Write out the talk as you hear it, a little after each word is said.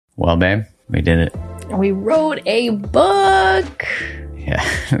Well, babe, we did it. We wrote a book. Yeah,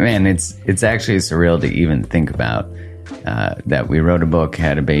 man, it's actually surreal to even think about that we wrote a book,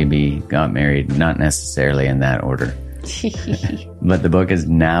 had a baby, got married, not necessarily in that order. But the book is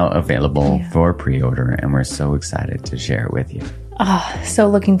now available for pre-order, and we're so excited to share it with you. Oh, so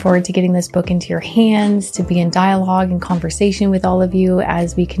looking forward to getting this book into your hands, to be in dialogue and conversation with all of you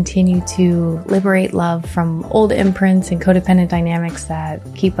as we continue to liberate love from old imprints and codependent dynamics that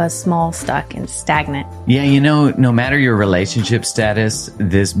keep us small, stuck, and stagnant. Yeah, no matter your relationship status,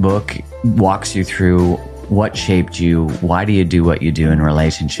 this book walks you through what shaped you, why do you do what you do in a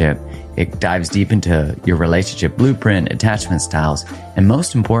relationship. It dives deep into your relationship blueprint, attachment styles, and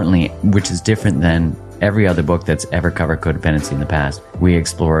most importantly, which is different than every other book that's ever covered codependency in the past, we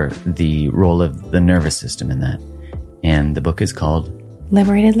explore the role of the nervous system in that. And the book is called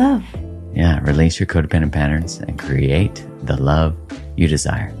Liberated Love. Yeah, release your codependent patterns and create the love you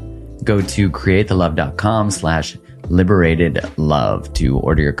desire. Go to createthelove.com/liberatedlove to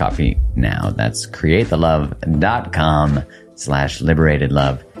order your copy now. That's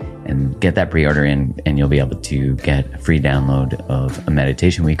createthelove.com/liberatedlove and get that pre-order in, and you'll be able to get a free download of a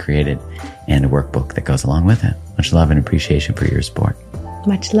meditation we created and a workbook that goes along with it. Much love and appreciation for your support.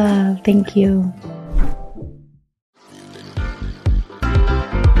 Much love. Thank you.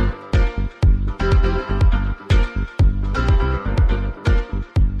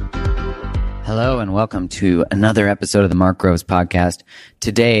 Hello and welcome to another episode of the Mark Groves Podcast.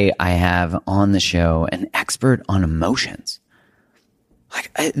 Today I have on the show an expert on emotions.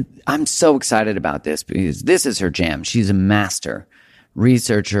 I'm so excited about this because this is her jam. She's a master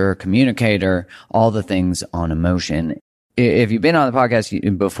researcher, communicator, all the things on emotion. If you've been on the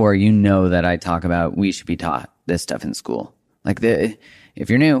podcast before, you know that I talk about we should be taught this stuff in school. If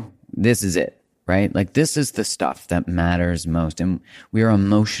you're new, this is it, right? This is the stuff that matters most. And we are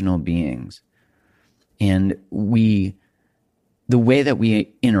emotional beings. And the way that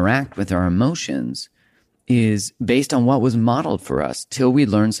we interact with our emotions is based on what was modeled for us till we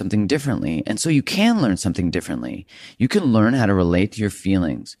learn something differently. And so you can learn something differently. You can learn how to relate to your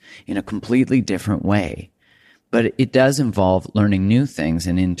feelings in a completely different way. But it does involve learning new things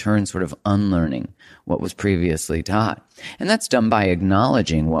and in turn sort of unlearning what was previously taught. And that's done by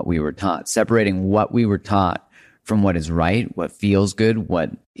acknowledging what we were taught, separating what we were taught from what is right, what feels good, what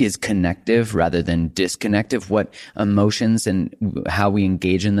is connective rather than disconnective, what emotions and how we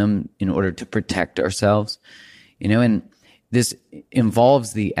engage in them in order to protect ourselves. And this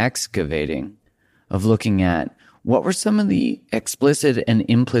involves the excavating of looking at what were some of the explicit and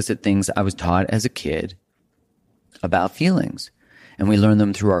implicit things I was taught as a kid about feelings. And we learn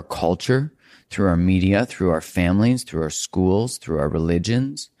them through our culture, through our media, through our families, through our schools, through our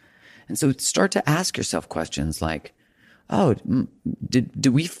religions. And so start to ask yourself questions like, oh, did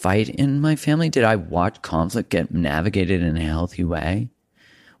we fight in my family? Did I watch conflict get navigated in a healthy way?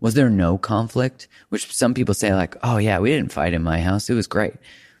 Was there no conflict? Which some people say oh yeah, we didn't fight in my house. It was great.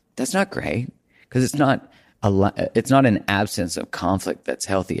 That's not great because it's not an absence of conflict that's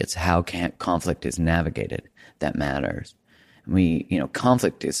healthy. It's how conflict is navigated that matters.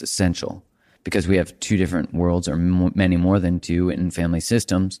 Conflict is essential because we have two different worlds or many more than two in family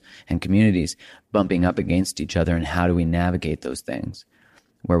systems and communities bumping up against each other. And how do we navigate those things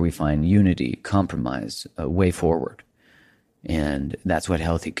where we find unity, compromise, a way forward? And that's what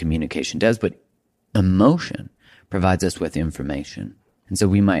healthy communication does. But emotion provides us with information. And so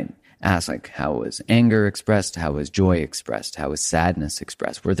we might ask how was anger expressed? How was joy expressed? How was sadness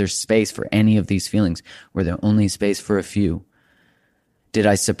expressed? Were there space for any of these feelings? Were there only space for a few? Did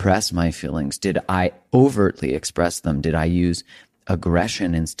I suppress my feelings? Did I overtly express them? Did I use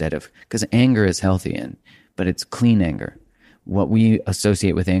aggression instead of, because anger is healthy, but it's clean anger. What we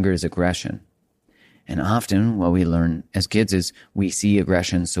associate with anger is aggression. And often what we learn as kids is we see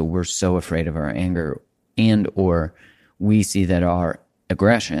aggression, so we're so afraid of our anger, or we see that our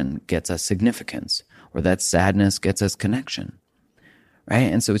aggression gets us significance, or that sadness gets us connection,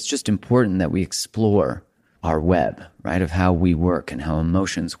 right? And so it's just important that we explore our web, right, of how we work and how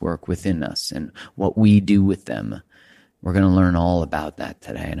emotions work within us and what we do with them. We're going to learn all about that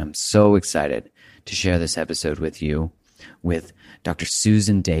today. And I'm so excited to share this episode with you with Dr.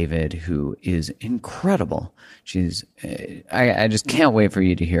 Susan David, who is incredible. She's, I just can't wait for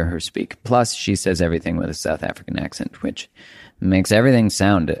you to hear her speak. Plus, she says everything with a South African accent, which makes everything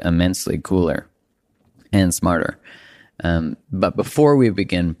sound immensely cooler and smarter. But before we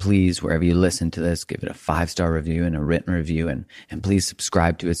begin, please, wherever you listen to this, give it a 5-star review and a written review, and please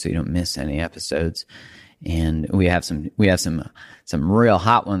subscribe to it so you don't miss any episodes. And we have some real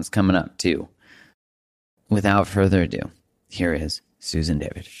hot ones coming up too. Without further ado, here is Susan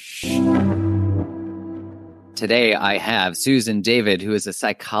David. Today, I have Susan David, who is a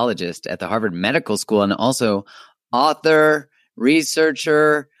psychologist at the Harvard Medical School and also author,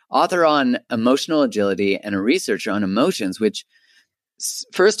 researcher, author on emotional agility, and a researcher on emotions, which,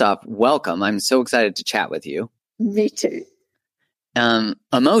 first off, welcome. I'm so excited to chat with you. Me too.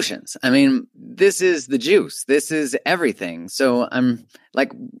 Emotions. I mean, this is the juice. This is everything. So I'm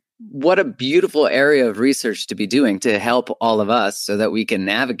like, what a beautiful area of research to be doing to help all of us so that we can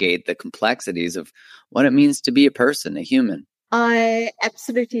navigate the complexities of what it means to be a person, a human. I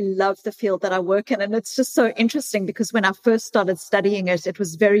absolutely love the field that I work in. And it's just so interesting because when I first started studying it, it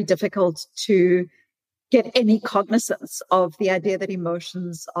was very difficult to get any cognizance of the idea that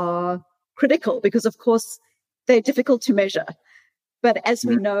emotions are critical because, of course, they're difficult to measure. But as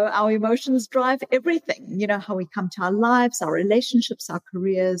we know, our emotions drive everything, you know, how we come to our lives, our relationships, our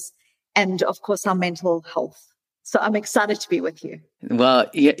careers, and of course, our mental health. So I'm excited to be with you. Well,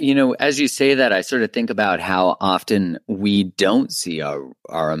 you know, as you say that, I sort of think about how often we don't see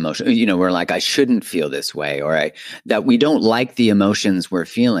our emotions. You know, we're like, I shouldn't feel this way, or that we don't like the emotions we're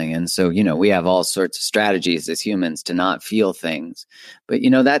feeling. And so, you know, we have all sorts of strategies as humans to not feel things. But, you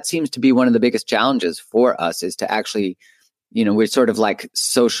know, that seems to be one of the biggest challenges for us is to actually, you know, we're sort of like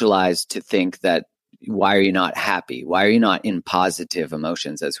socialized to think that, why are you not happy? Why are you not in positive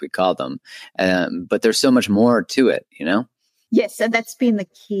emotions, as we call them? But there's so much more to it, you know? Yes, and that's been the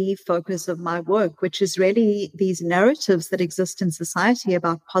key focus of my work, which is really these narratives that exist in society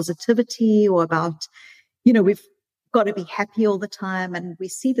about positivity or about, you know, we've got to be happy all the time. And we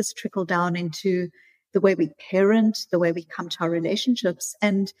see this trickle down into the way we parent, the way we come to our relationships.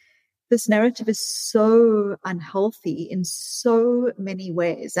 And this narrative is so unhealthy in so many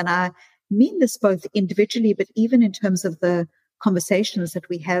ways. And I mean this both individually, but even in terms of the conversations that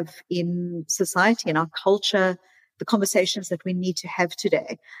we have in society, in our culture, the conversations that we need to have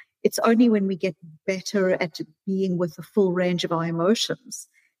today. It's only when we get better at being with the full range of our emotions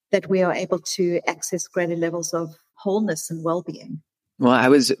that we are able to access greater levels of wholeness and well-being. Well, I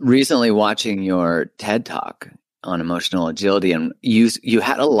was recently watching your TED Talk on emotional agility, and you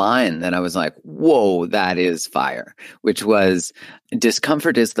had a line that I was like, whoa, that is fire, which was,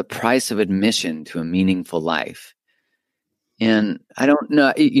 discomfort is the price of admission to a meaningful life. And I don't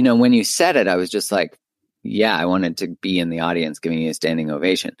know, you know, when you said it, I was just like, yeah, I wanted to be in the audience giving you a standing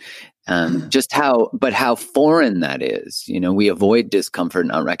ovation. Just how foreign that is. You know, we avoid discomfort,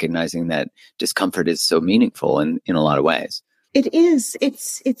 not recognizing that discomfort is so meaningful in a lot of ways. It is.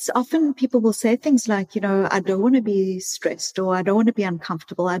 It's often people will say things like, you know, I don't want to be stressed, or I don't want to be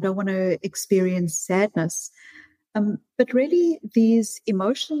uncomfortable. I don't want to experience sadness. But really, these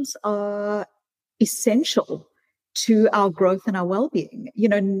emotions are essential to our growth and our well-being. You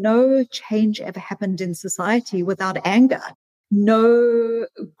know, no change ever happened in society without anger. No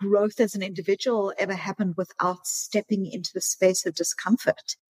growth as an individual ever happened without stepping into the space of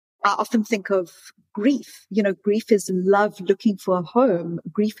discomfort. I often think of grief. You know, grief is love looking for a home.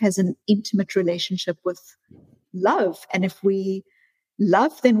 Grief has an intimate relationship with love. And if we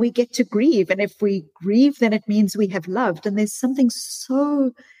love, then we get to grieve. And if we grieve, then it means we have loved. And there's something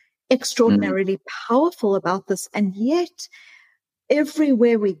so extraordinarily powerful about this. And yet,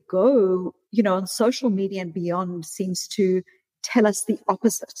 everywhere we go, you know, on social media and beyond seems to tell us the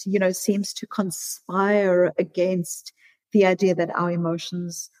opposite, you know, seems to conspire against the idea that our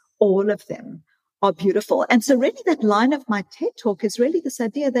emotions, all of them, are beautiful. And so really that line of my TED Talk is really this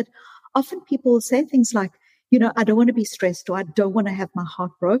idea that often people say things like, you know, I don't want to be stressed, or I don't want to have my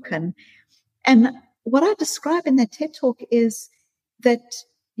heart broken. And what I describe in that TED Talk is that,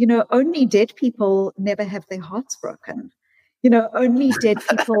 you know, only dead people never have their hearts broken. You know, only dead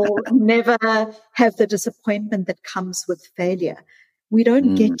people never have the disappointment that comes with failure. We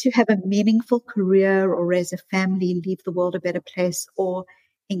don't get to have a meaningful career or raise a family, leave the world a better place, or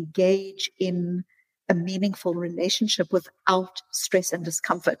engage in a meaningful relationship without stress and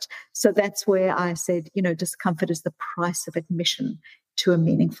discomfort. So that's where I said, you know, discomfort is the price of admission to a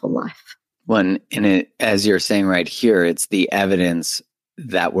meaningful life. Well, and as you're saying right here, it's the evidence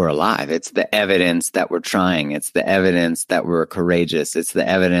that we're alive. It's the evidence that we're trying. It's the evidence that we're courageous. It's the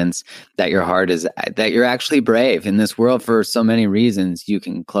evidence that your heart is, that you're actually brave. In this world, for so many reasons, you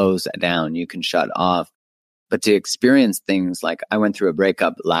can close down, you can shut off. But to experience things like, I went through a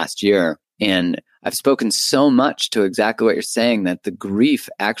breakup last year, and I've spoken so much to exactly what you're saying, that the grief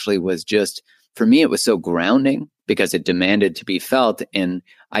actually was just, for me, it was so grounding because it demanded to be felt. And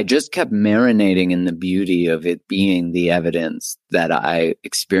I just kept marinating in the beauty of it being the evidence that I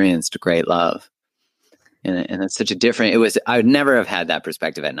experienced great love. And it's such a different, I would never have had that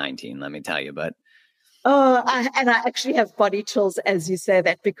perspective at 19, let me tell you. But And I actually have body chills as you say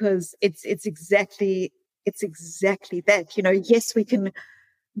that, because it's exactly that. Yes, we can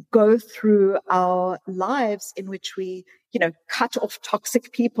go through our lives in which we, cut off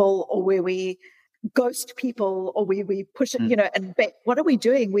toxic people, or where we ghost people, or where we push it, and what are we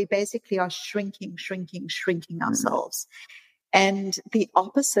doing? We basically are shrinking ourselves. And the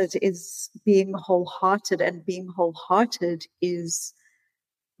opposite is being wholehearted, and being wholehearted is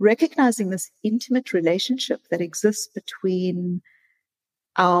recognizing this intimate relationship that exists between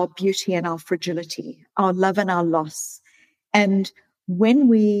our beauty and our fragility, our love and our loss. And when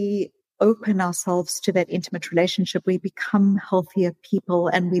we open ourselves to that intimate relationship, we become healthier people,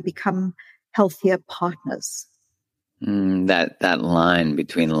 and we become healthier partners. That line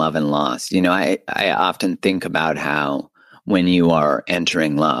between love and loss. I often think about how when you are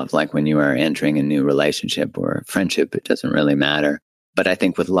entering love, like when you are entering a new relationship or friendship, it doesn't really matter. But I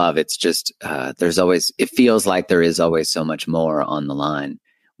think with love, it's just, it feels like there is always so much more on the line.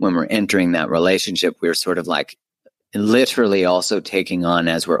 When we're entering that relationship, we're sort of like literally also taking on,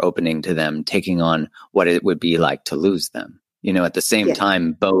 as we're opening to them, taking on what it would be like to lose them. At the same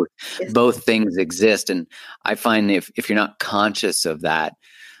time, both things exist. And I find if you're not conscious of that,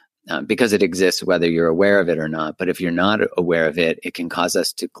 because it exists, whether you're aware of it or not, but if you're not aware of it, it can cause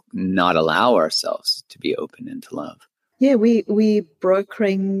us to not allow ourselves to be open into love. Yeah, when we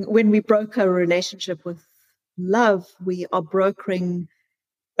broker a relationship with love, we are brokering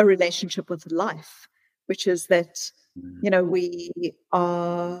a relationship with life, which is that, we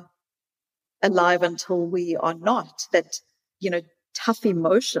are alive until we are not, that, tough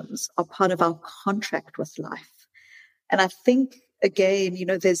emotions are part of our contract with life. And I think, again,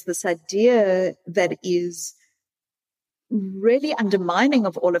 there's this idea that is really undermining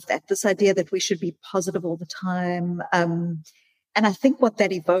of all of that, this idea that we should be positive all the time. And I think what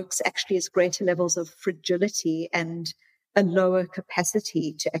that evokes actually is greater levels of fragility and a lower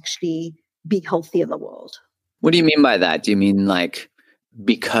capacity to actually be healthy in the world. What do you mean by that? Do you mean like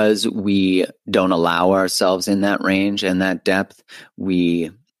because we don't allow ourselves in that range and that depth,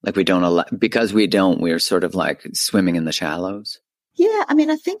 we're sort of like swimming in the shallows? Yeah, I mean,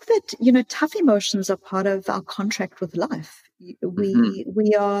 I think that, tough emotions are part of our contract with life.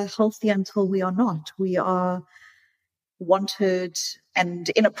 We are healthy until we are not. We are wanted and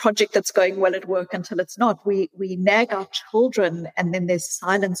in a project that's going well at work until it's not. We nag our children, and then there's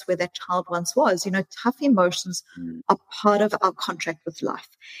silence where that child once was. Tough emotions are part of our contract with life.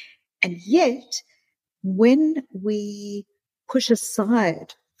 And yet, when we push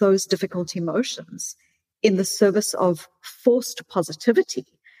aside those difficult emotions in the service of forced positivity,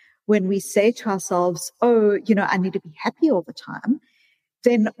 when we say to ourselves, I need to be happy all the time,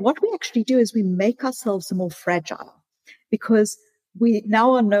 then what we actually do is we make ourselves more fragile, because we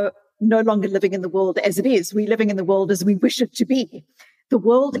now are no longer living in the world as it is. We're living in the world as we wish it to be. The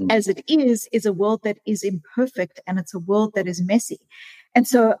world as it is a world that is imperfect, and it's a world that is messy. And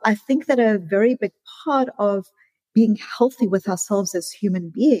so I think that a very big part of being healthy with ourselves as human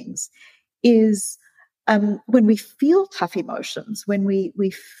beings is when we feel tough emotions, when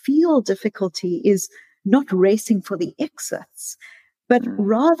we feel difficulty, is not racing for the exits, but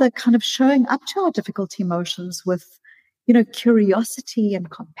rather kind of showing up to our difficult emotions with, curiosity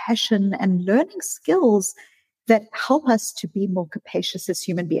and compassion, and learning skills that help us to be more capacious as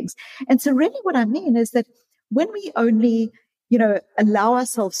human beings. And so really what I mean is that when we only, allow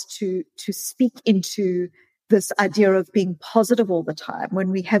ourselves to speak into this idea of being positive all the time,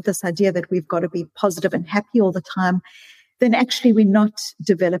 when we have this idea that we've got to be positive and happy all the time, then actually we're not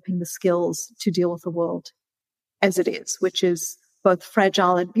developing the skills to deal with the world as it is, which is both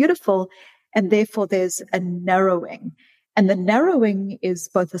fragile and beautiful. And therefore there's a narrowing. And the narrowing is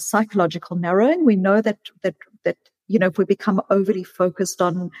both a psychological narrowing. We know that if we become overly focused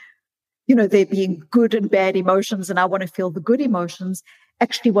on, there being good and bad emotions, and I want to feel the good emotions,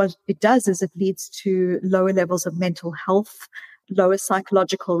 actually what it does is it leads to lower levels of mental health, lower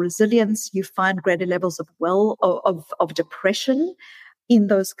psychological resilience. You find greater levels of depression in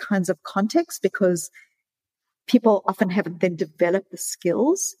those kinds of contexts, because people often haven't then developed the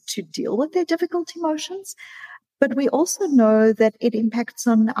skills to deal with their difficult emotions. But we also know that it impacts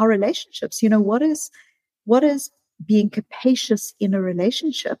on our relationships. What is being capacious in a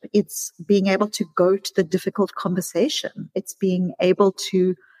relationship? It's being able to go to the difficult conversation. It's being able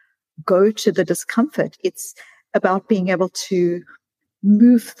to go to the discomfort. It's about being able to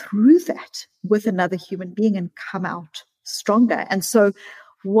move through that with another human being and come out stronger. And so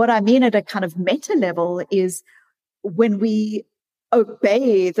what I mean at a kind of meta level is when we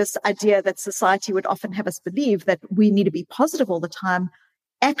obey this idea that society would often have us believe that we need to be positive all the time,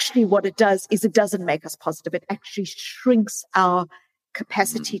 actually what it does is it doesn't make us positive. It actually shrinks our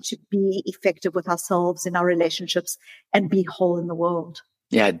capacity to be effective with ourselves in our relationships and be whole in the world.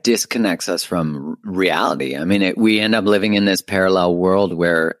 Yeah, it disconnects us from reality. I mean, we end up living in this parallel world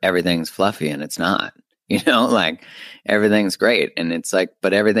where everything's fluffy and it's not, like everything's great. And it's like,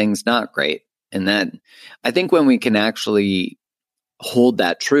 but everything's not great. And that, I think when we can actually hold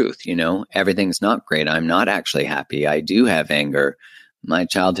that truth, everything's not great. I'm not actually happy. I do have anger. My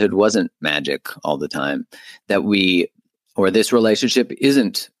childhood wasn't magic all the time. Or this relationship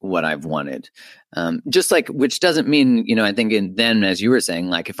isn't what I've wanted. Just like, which doesn't mean, I think then, as you were saying,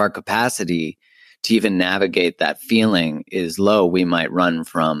 like if our capacity to even navigate that feeling is low, we might run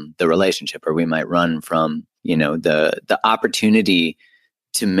from the relationship, or we might run from, the opportunity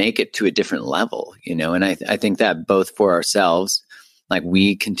to make it to a different level, and I think that both for ourselves, like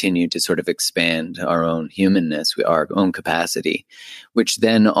we continue to sort of expand our own humanness, our own capacity, which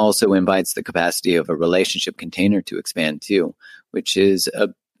then also invites the capacity of a relationship container to expand too, which is,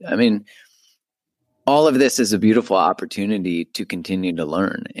 all of this is a beautiful opportunity to continue to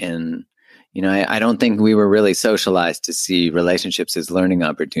learn. And, I don't think we were really socialized to see relationships as learning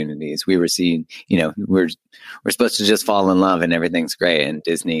opportunities. We were seeing, we're supposed to just fall in love and everything's great. And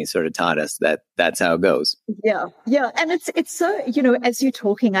Disney sort of taught us that that's how it goes. Yeah. Yeah. And it's so, as you're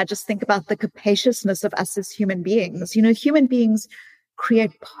talking, I just think about the capaciousness of us as human beings. Human beings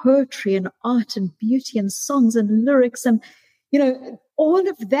create poetry and art and beauty and songs and lyrics. And, all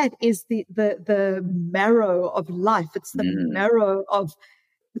of that is the marrow of life. It's the marrow of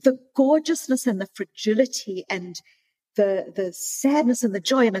the gorgeousness and the fragility and the sadness and the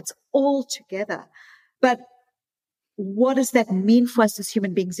joy, and it's all together. But what does that mean for us as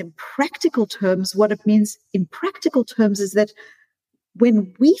human beings in practical terms? What it means in practical terms is that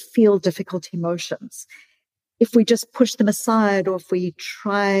when we feel difficult emotions, if we just push them aside, or if we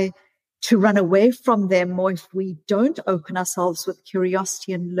try to run away from them, or if we don't open ourselves with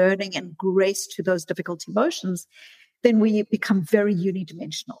curiosity and learning and grace to those difficult emotions, then we become very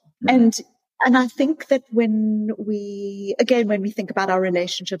unidimensional. And I think that when we think about our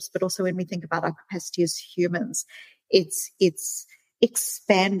relationships, but also when we think about our capacity as humans, it's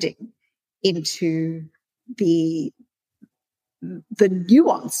expanding into the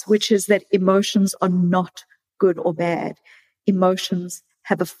nuance, which is that emotions are not good or bad. Emotions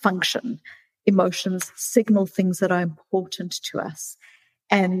have a function. Emotions signal things that are important to us.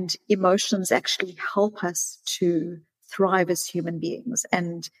 And emotions actually help us to thrive as human beings.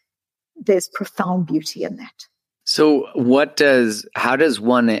 And there's profound beauty in that. So how does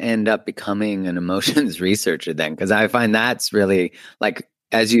one end up becoming an emotions researcher then? Because I find that's really, like,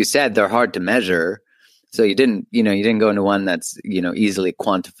 as you said, they're hard to measure. So you didn't go into one that's, easily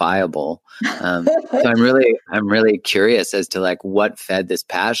quantifiable. So I'm really curious as to like what fed this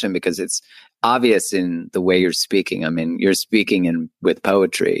passion, because it's obvious in the way you're speaking. I mean, you're speaking with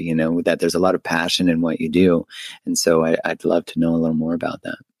poetry, that there's a lot of passion in what you do. And so I'd love to know a little more about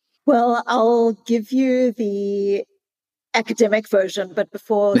that. Well, I'll give you the academic version, but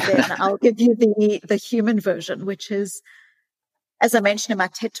before then, I'll give you the human version, which is, as I mentioned in my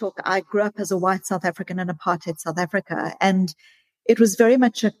TED Talk, I grew up as a white South African in apartheid South Africa. And it was very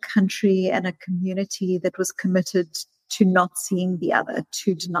much a country and a community that was committed to not seeing the other,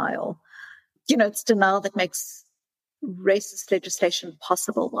 to denial. It's denial that makes racist legislation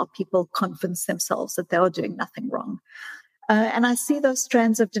possible, while people convince themselves that they are doing nothing wrong. And I see those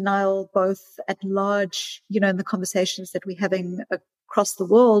strands of denial both at large, in the conversations that we're having across the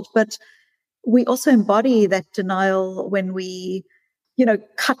world, but we also embody that denial when we,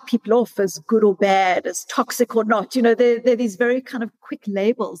 cut people off as good or bad, as toxic or not. There are these very kind of quick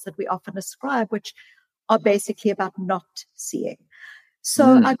labels that we often ascribe, which are basically about not seeing.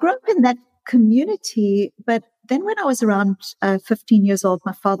 So I grew up in that community, but then when I was around 15 years old,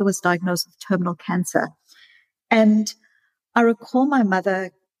 my father was diagnosed with terminal cancer. And I recall my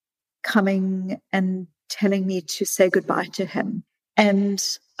mother coming and telling me to say goodbye to him. And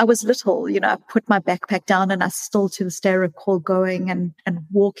I was little, I put my backpack down, and I still to this day recall going and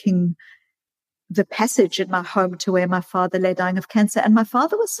walking the passage in my home to where my father lay dying of cancer. And my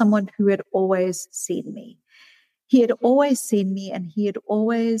father was someone who had always seen me. He had always seen me, and he had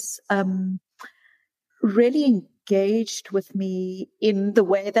always really engaged with me in the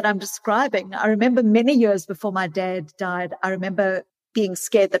way that I'm describing. I remember many years before my dad died, I remember being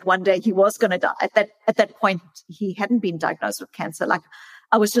scared that one day he was going to die. At that point, he hadn't been diagnosed with cancer. Like,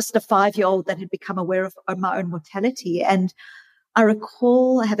 I was just a 5-year-old that had become aware of my own mortality. And I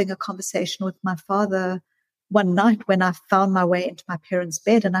recall having a conversation with my father one night when I found my way into my parents'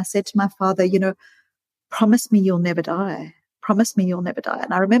 bed. And I said to my father, promise me you'll never die. promise me you'll never die.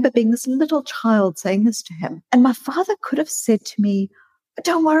 And I remember being this little child saying this to him. And my father could have said to me,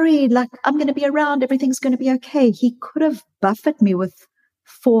 don't worry, like, I'm going to be around. Everything's going to be okay. He could have buffeted me with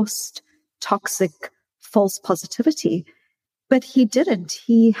forced, toxic, false positivity. But he didn't.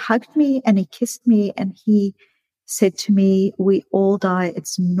 He hugged me and he kissed me and he said to me, we all die.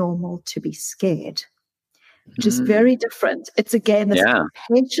 It's normal to be scared. Which is very different. It's again this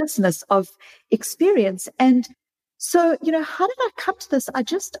consciousness of experience. And so, how did I come to this? I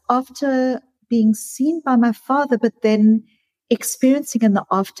just, after being seen by my father, but then experiencing in the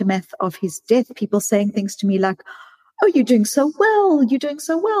aftermath of his death, people saying things to me like, oh, you're doing so well. You're doing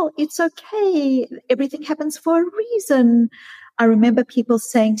so well. It's okay. Everything happens for a reason. I remember people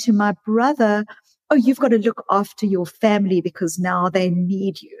saying to my brother, oh, you've got to look after your family because now they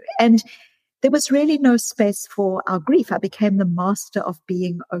need you. And there was really no space for our grief. I became the master of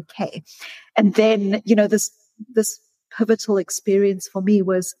being okay. And then, this pivotal experience for me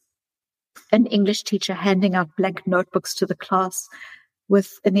was an English teacher handing out blank notebooks to the class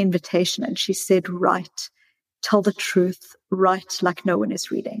with an invitation. And she said, write, tell the truth, write like no one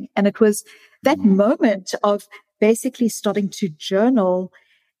is reading. And it was that moment of basically starting to journal.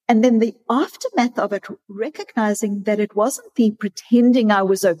 And then the aftermath of it, recognizing that it wasn't the pretending I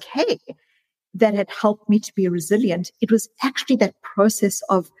was okay that had helped me to be resilient. It was actually that process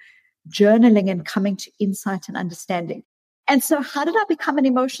of journaling and coming to insight and understanding. And so how did I become an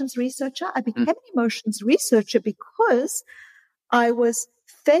emotions researcher? I became an emotions researcher because I was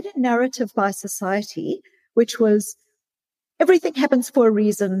fed a narrative by society, which was everything happens for a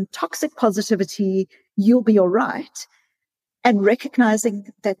reason, toxic positivity, you'll be all right. And recognizing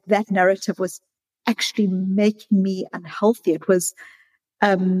that that narrative was actually making me unhealthy. It was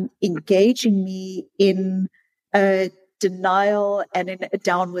engaging me in a denial and in a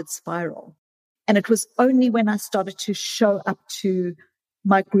downward spiral. And it was only when I started to show up to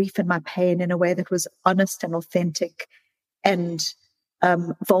my grief and my pain in a way that was honest and authentic and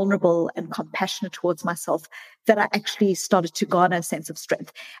vulnerable and compassionate towards myself that I actually started to garner a sense of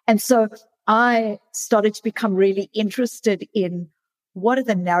strength. And so I started to become really interested in what are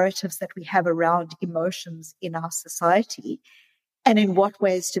the narratives that we have around emotions in our society. And in what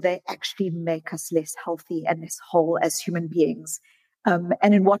ways do they actually make us less healthy and less whole as human beings? And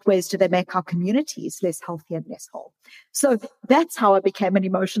in what ways do they make our communities less healthy and less whole? So that's how I became an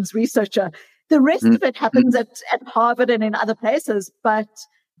emotions researcher. The rest of it happens at Harvard and in other places, but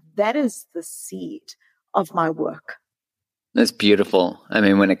that is the seed of my work. That's beautiful. I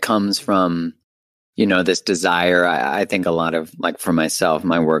mean, when it comes from, this desire, I think a lot of, like, for myself,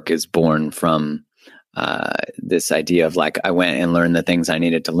 my work is born from this idea of, like, I went and learned the things I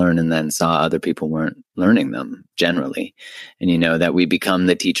needed to learn and then saw other people weren't learning them generally. And, that we become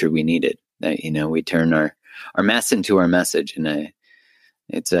the teacher we needed, that, we turn our mess into our message. And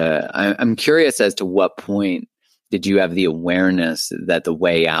I'm curious as to what point did you have the awareness that the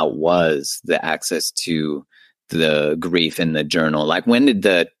way out was the access to the grief in the journal? Like, when did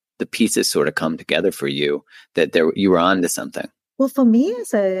the pieces sort of come together for you that you were onto something? Well, for me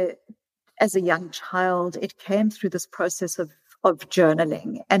as a young child, it came through this process of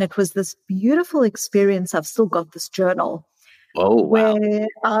journaling. And it was this beautiful experience. I've still got this journal. Oh, wow. Where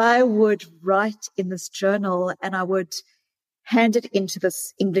I would write in this journal and I would hand it into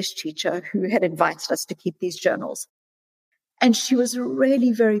this English teacher who had invited us to keep these journals. And she was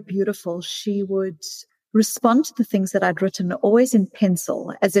really very beautiful. She would respond to the things that I'd written, always in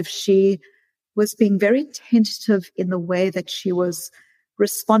pencil, as if she was being very tentative in the way that she was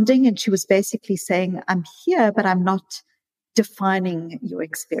responding. And she was basically saying, I'm here, but I'm not defining your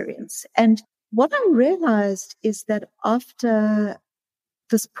experience. And what I realized is that after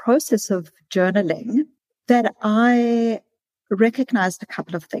this process of journaling, that I recognized a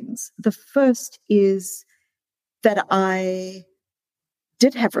couple of things. The first is that I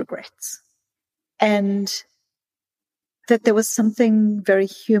did have regrets and that there was something very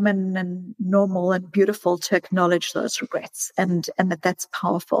human and normal and beautiful to acknowledge those regrets and that's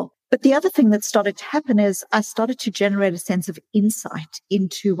powerful. But the other thing that started to happen is I started to generate a sense of insight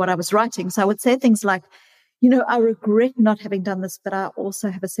into what I was writing. So I would say things like, I regret not having done this, but I also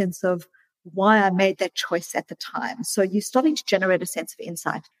have a sense of why I made that choice at the time. So you're starting to generate a sense of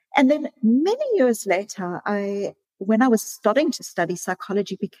insight. And then many years later, when I was starting to study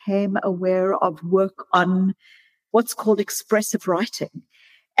psychology, became aware of work on what's called expressive writing.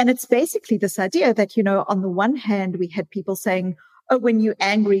 And it's basically this idea that, on the one hand, we had people saying, oh, when you're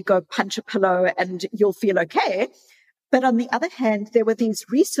angry, go punch a pillow and you'll feel okay. But on the other hand, there were these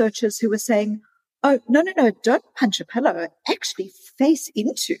researchers who were saying, oh, no, don't punch a pillow. Actually face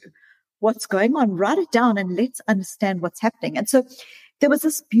into what's going on, write it down and let's understand what's happening. And so there was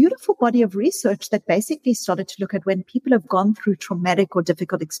this beautiful body of research that basically started to look at when people have gone through traumatic or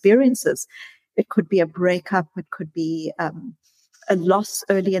difficult experiences. It could be a breakup, it could be a loss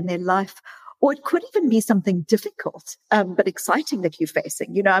early in their life, or it could even be something difficult but exciting that you're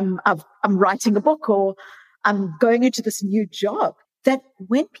facing. You know, I'm writing a book, or I'm going into this new job. That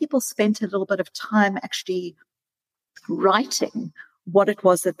when people spent a little bit of time actually writing what it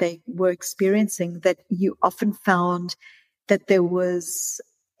was that they were experiencing, that you often found that there was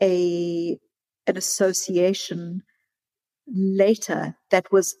an association later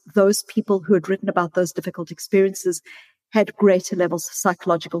that was those people who had written about those difficult experiences had greater levels of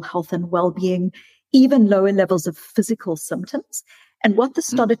psychological health and well-being, even lower levels of physical symptoms. And what this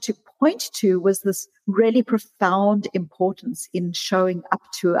started to point to was this really profound importance in showing up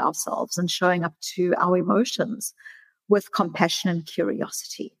to ourselves and showing up to our emotions with compassion and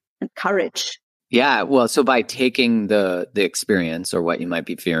curiosity and courage. Yeah. Well, so by taking the experience or what you might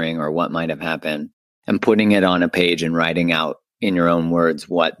be fearing or what might have happened and putting it on a page and writing out in your own words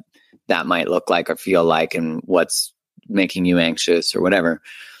what that might look like or feel like and what's making you anxious or whatever,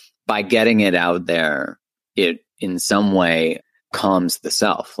 by getting it out there, it in some way calms the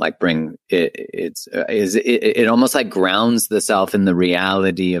self, like it almost like grounds the self in the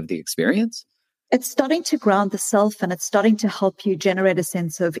reality of the experience. It's starting to ground the self, and it's starting to help you generate a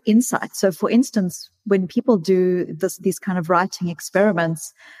sense of insight. So for instance, when people do these kind of writing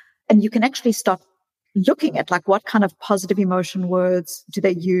experiments, and you can actually start looking at like what kind of positive emotion words do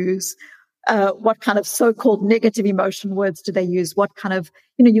they use, what kind of so-called negative emotion words do they use, what kind of,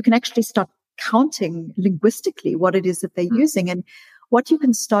 you can actually start counting linguistically what it is that they're using. And what you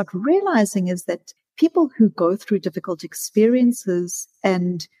can start realizing is that people who go through difficult experiences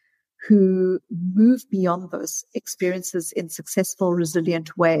and who move beyond those experiences in successful,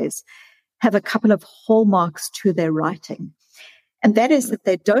 resilient ways have a couple of hallmarks to their writing. And that is that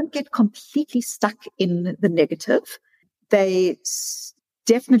they don't get completely stuck in the negative. They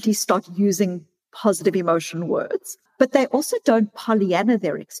definitely start using positive emotion words, but they also don't Pollyanna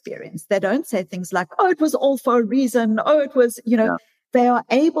their experience. They don't say things like, oh, it was all for a reason. Oh, it was, They are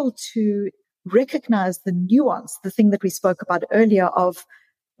able to recognize the nuance, the thing that we spoke about earlier of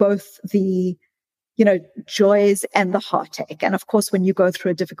both the, joys and the heartache. And of course, when you go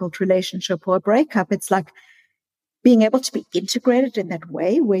through a difficult relationship or a breakup, it's like being able to be integrated in that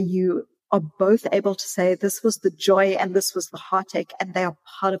way where you are both able to say this was the joy and this was the heartache, and they are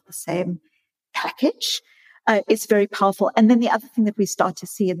part of the same package. It's very powerful. And then the other thing that we start to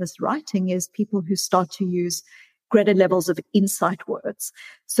see in this writing is people who start to use greater levels of insight words.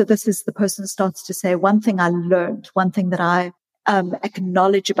 So this is the person starts to say, one thing I learned, one thing that I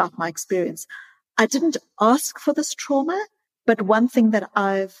acknowledge about my experience. I didn't ask for this trauma, but one thing that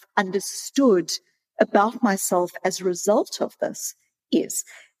I've understood about myself as a result of this is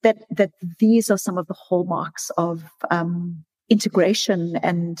that these are some of the hallmarks of integration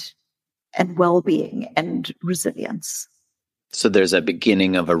and well-being and resilience. So there's a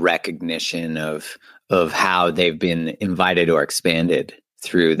beginning of a recognition of how they've been invited or expanded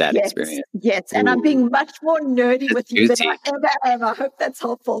through that experience. Yes, and I'm being much more nerdy with you than I ever am. I hope that's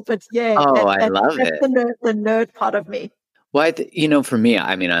helpful. But yeah, I love that's it. The nerd part of me. Well, for me,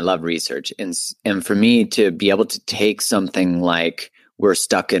 I mean, I love research, and for me to be able to take something like we're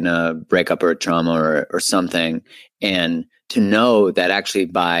stuck in a breakup or a trauma or something, and to know that actually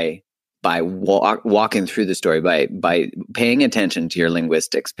by walking through the story, by paying attention to your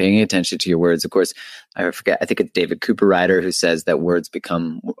linguistics, paying attention to your words. Of course, I think it's David Cooper Ryder who says that words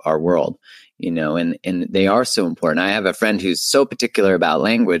become our world, and they are so important. I have a friend who's so particular about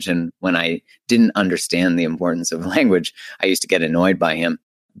language, and when I didn't understand the importance of language, I used to get annoyed by him.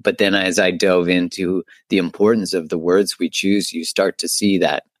 But then as I dove into the importance of the words we choose, you start to see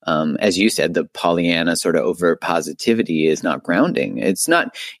that, as you said, the Pollyanna sort of overt positivity is not grounding. It's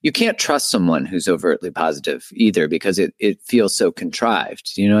not, you can't trust someone who's overtly positive either because it feels so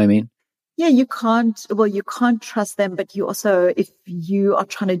contrived. Do you know what I mean? Yeah, you can't trust them, but you also, if you are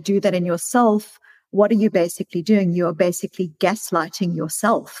trying to do that in yourself, what are you basically doing? You are basically gaslighting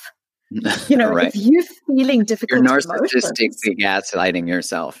yourself. Right. If you're feeling difficult you're emotions, narcissistically gaslighting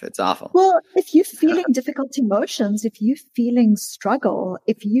yourself. It's awful. Well, if you're feeling difficult emotions, if you're feeling struggle,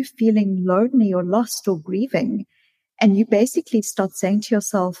 if you're feeling lonely or lost or grieving, and you basically start saying to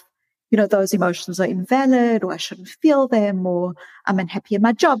yourself, those emotions are invalid, or I shouldn't feel them, or I'm unhappy in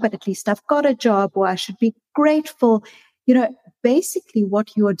my job, but at least I've got a job, or I should be grateful. Basically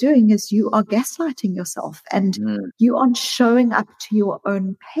what you are doing is you are gaslighting yourself, and you aren't showing up to your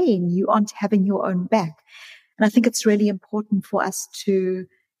own pain. You aren't having your own back. And I think it's really important for us to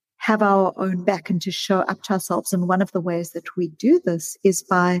have our own back and to show up to ourselves. And one of the ways that we do this is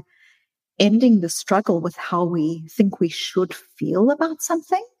by ending the struggle with how we think we should feel about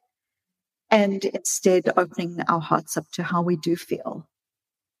something, and instead opening our hearts up to how we do feel.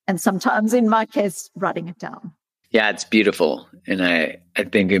 And sometimes, in my case, writing it down. Yeah, it's beautiful. And I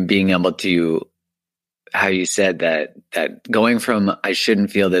think in being able to, how you said that going from I shouldn't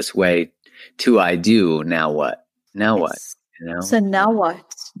feel this way to I do, now what? Now what? You know? So now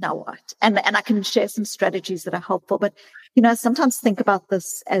what? Now what? And I can share some strategies that are helpful. But, sometimes think about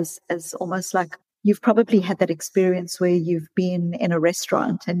this as almost like you've probably had that experience where you've been in a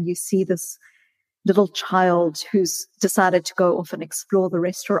restaurant and you see this little child who's decided to go off and explore the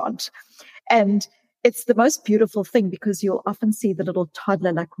restaurant. And it's the most beautiful thing because you'll often see the little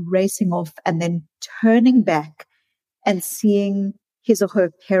toddler like racing off and then turning back and seeing his or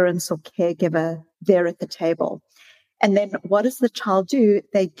her parents or caregiver there at the table. And then what does the child do?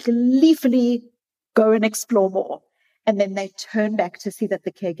 They gleefully go and explore more. And then they turn back to see that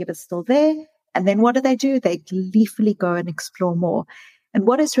the caregiver's still there. And then what do? They gleefully go and explore more. And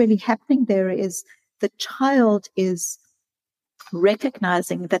what is really happening there is the child is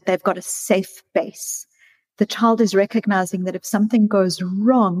recognizing that they've got a safe base. The child is recognizing that if something goes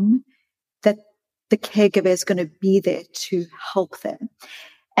wrong, that the caregiver is going to be there to help them.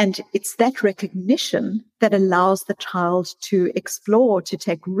 And it's that recognition that allows the child to explore, to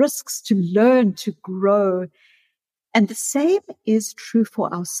take risks, to learn, to grow. And the same is true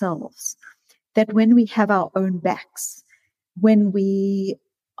for ourselves, that when we have our own backs, when we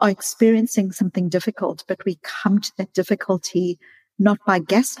are experiencing something difficult, but we come to that difficulty not by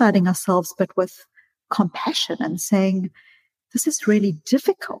gaslighting ourselves, but with compassion and saying, this is really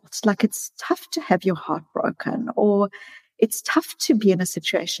difficult. Like, it's tough to have your heart broken, or it's tough to be in a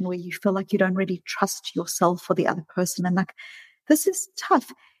situation where you feel like you don't really trust yourself or the other person. And like, this is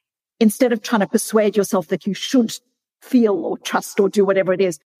tough. Instead of trying to persuade yourself that you should feel or trust or do whatever it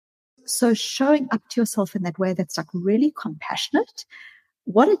is. So showing up to yourself in that way that's like really compassionate,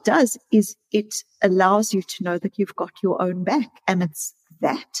 what it does is it allows you to know that you've got your own back. And it's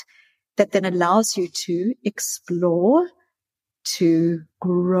that then allows you to explore, to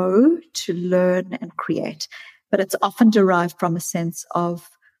grow, to learn and create. But it's often derived from a sense of,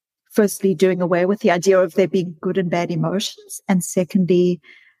 firstly, doing away with the idea of there being good and bad emotions, and secondly,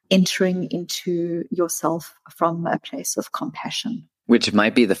 entering into yourself from a place of compassion. Which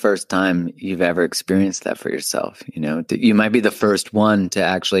might be the first time you've ever experienced that for yourself. You might be the first one to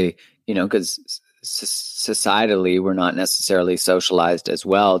actually, because societally we're not necessarily socialized as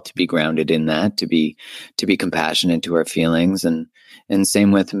well to be grounded in that, to be compassionate to our feelings, and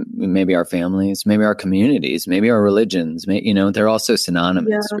same with maybe our families, maybe our communities, maybe our religions. They're also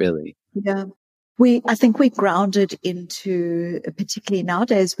synonymous, really. Yeah. I think we grounded into, particularly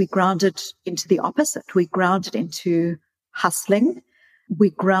nowadays, we grounded into the opposite. We grounded into hustling.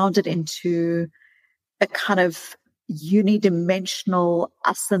 We grounded into a kind of unidimensional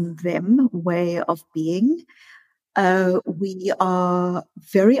us and them way of being. We are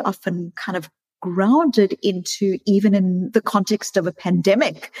very often kind of grounded into, even in the context of a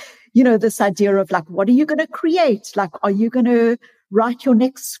pandemic, this idea of like, what are you going to create? Like, are you going to write your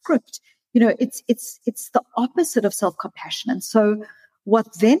next script? It's the opposite of self-compassion. And so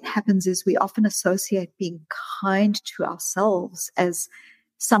what then happens is we often associate being kind to ourselves as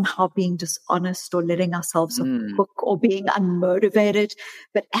somehow being dishonest or letting ourselves off the hook or being unmotivated.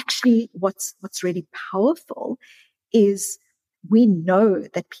 But actually what's really powerful is we know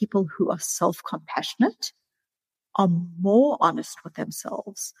that people who are self-compassionate are more honest with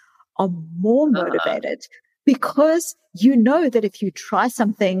themselves, are more motivated, because you know that if you try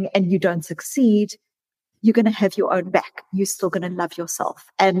something and you don't succeed, you're going to have your own back. You're still going to love yourself.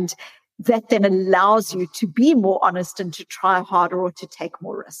 And that then allows you to be more honest and to try harder or to take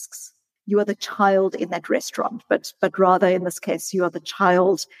more risks. You are the child in that restaurant, but rather in this case, you are the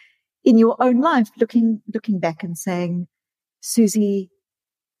child in your own life, looking back and saying, Susie,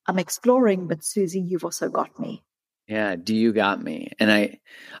 I'm exploring, but Susie, you've also got me. Yeah, do you got me? And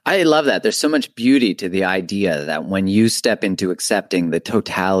I love that. There's so much beauty to the idea that when you step into accepting the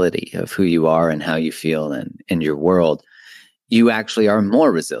totality of who you are and how you feel in your world, you actually are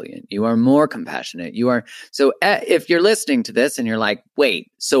more resilient. You are more compassionate. So if you're listening to this and you're like,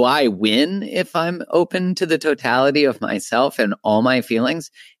 wait, so I win if I'm open to the totality of myself and all my feelings?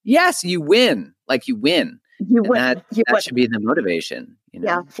 Yes, you win. Like you win. You win. That should be the motivation.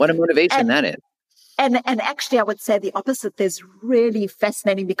 Yeah. What a motivation that is. And actually, I would say the opposite. There's really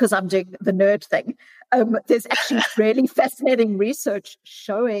fascinating, because I'm doing the nerd thing. There's actually really fascinating research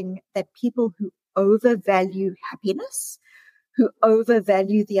showing that people who overvalue happiness, who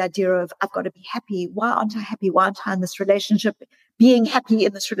overvalue the idea of, I've got to be happy. Why aren't I happy? Why aren't I in this relationship? Being happy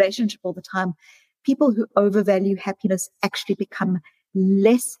in this relationship all the time. People who overvalue happiness actually become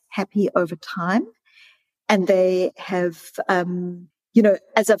less happy over time. And they have,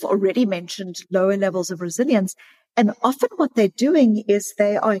 as I've already mentioned, lower levels of resilience. And often what they're doing is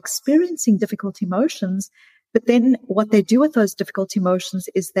they are experiencing difficult emotions, but then what they do with those difficult emotions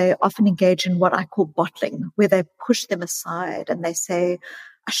is they often engage in what I call bottling, where they push them aside and they say,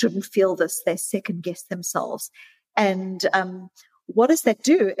 I shouldn't feel this. They second guess themselves. And what does that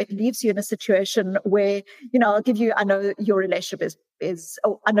do? It leaves you in a situation where, I'll give you, I know your relationship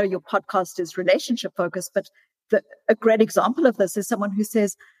I know your podcast is relationship focused, but a great example of this is someone who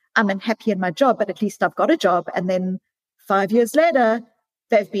says, I'm unhappy in my job, but at least I've got a job. And then 5 years later,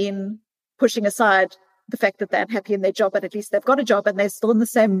 they've been pushing aside the fact that they're unhappy in their job, but at least they've got a job and they're still in the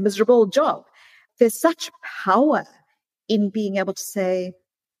same miserable job. There's such power in being able to say,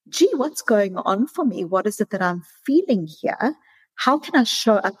 gee, what's going on for me? What is it that I'm feeling here? How can I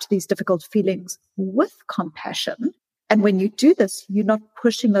show up to these difficult feelings with compassion? And when you do this, you're not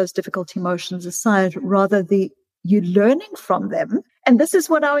pushing those difficult emotions aside, rather you're learning from them. And this is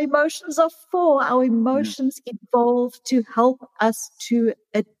what our emotions are for. Our emotions evolve to help us to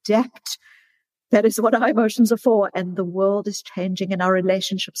adapt. That is what our emotions are for. And the world is changing and our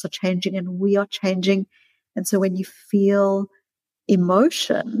relationships are changing and we are changing. And so when you feel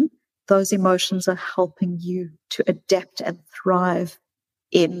emotion, those emotions are helping you to adapt and thrive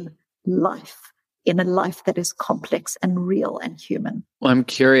in life, in a life that is complex and real and human. Well, I'm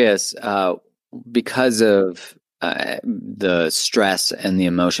curious, because of the stress and the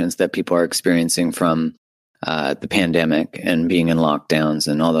emotions that people are experiencing from the pandemic and being in lockdowns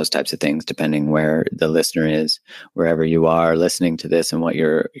and all those types of things, depending where the listener is, wherever you are listening to this and what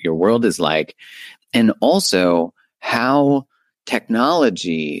your world is like. And also how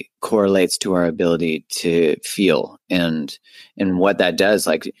technology correlates to our ability to feel and what that does.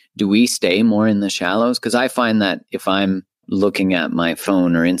 Like, do we stay more in the shallows? Because I find that if I'm looking at my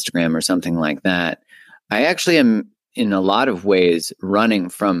phone or Instagram or something like that, I actually am in a lot of ways running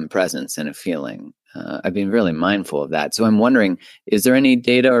from presence and a feeling. I've been really mindful of that. So I'm wondering, is there any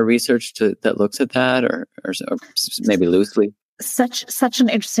data or research that looks at that or maybe loosely? Such an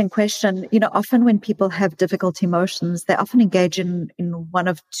interesting question. Often when people have difficult emotions, they often engage in one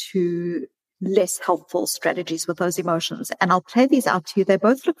of two less helpful strategies with those emotions. And I'll play these out to you. They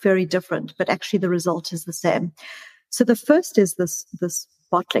both look very different, but actually the result is the same. So the first is this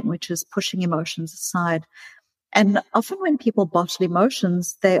bottling, which is pushing emotions aside. And often when people bottle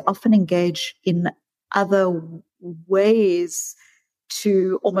emotions, they often engage in other ways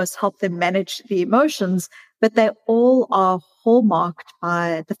to almost help them manage the emotions, but they all are hallmarked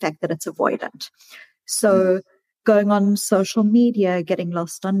by the fact that it's avoidant. So going on social media, getting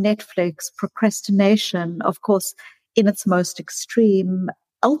lost on Netflix, procrastination, of course, in its most extreme,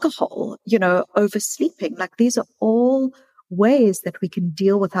 alcohol, oversleeping. Like, these are all ways that we can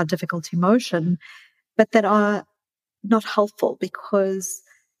deal with our difficult emotion, but that are not helpful because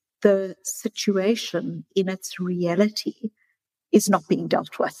the situation in its reality is not being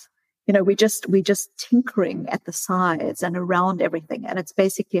dealt with. We're just tinkering at the sides and around everything. And it's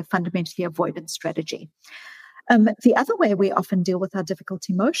basically a fundamentally avoidance strategy. The other way we often deal with our difficult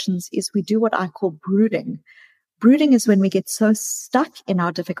emotions is we do what I call brooding. Brooding is when we get so stuck in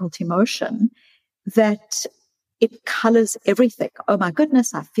our difficult emotion that it colors everything. Oh my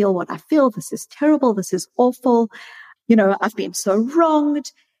goodness, I feel what I feel. This is terrible. This is awful. I've been so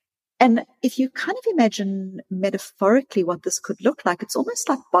wronged. And if you kind of imagine metaphorically what this could look like, it's almost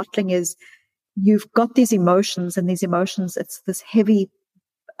like bottling is you've got these emotions, and these emotions, it's this heavy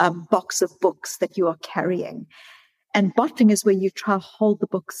box of books that you are carrying. And bottling is where you try to hold the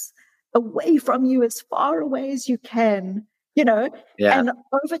books away from you as far away as you can, Yeah. And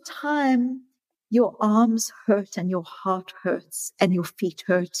over time, your arms hurt and your heart hurts and your feet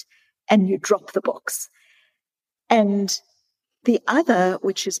hurt and you drop the books. And the other,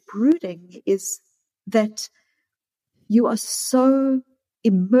 which is brooding, is that you are so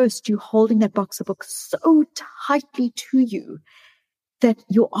immersed, you're holding that box of books so tightly to you that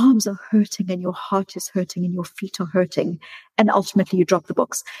your arms are hurting and your heart is hurting and your feet are hurting. And ultimately you drop the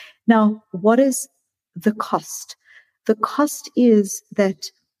books. Now, what is the cost? The cost is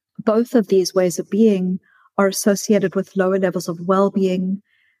that both of these ways of being are associated with lower levels of well-being,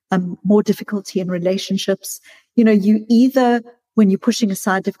 more difficulty in relationships. You either, when you're pushing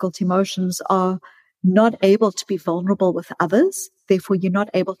aside difficult emotions, are not able to be vulnerable with others. Therefore, you're not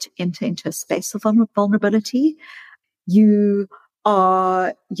able to enter into a space of vulnerability. You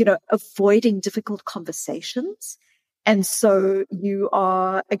are, avoiding difficult conversations. And so you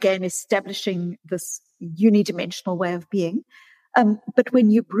are, again, establishing this unidimensional way of being. But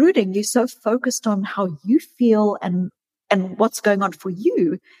when you're brooding, you're so focused on how you feel and what's going on for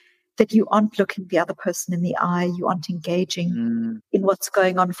you that you aren't looking the other person in the eye. You aren't engaging in what's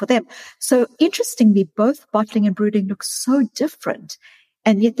going on for them. So interestingly, both bottling and brooding look so different.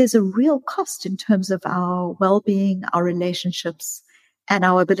 And yet there's a real cost in terms of our well-being, our relationships, and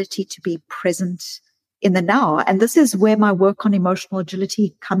our ability to be present in the now. And this is where my work on emotional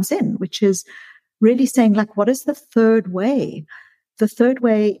agility comes in, which is really saying, like, what is the third way? The third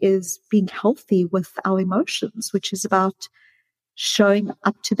way is being healthy with our emotions, which is about showing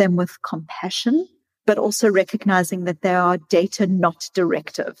up to them with compassion, but also recognizing that they are data, not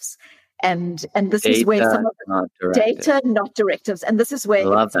directives. And this is where some of the data, not directives. And this is where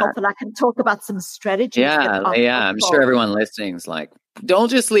it's helpful. I can talk about some strategies. Yeah. I'm sure everyone listening is like, don't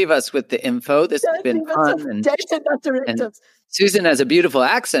just leave us with the info. This has been fun. And data, not directives. And Susan has a beautiful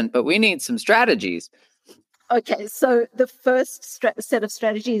accent, but we need some strategies. Okay, so the first set of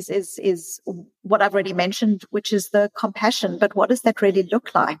strategies is what I've already mentioned, which is the compassion. But what does that really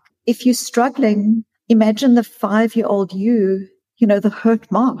look like? If you're struggling, imagine the 5-year-old you, the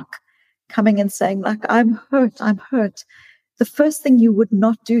hurt Mark, coming and saying, like, I'm hurt. The first thing you would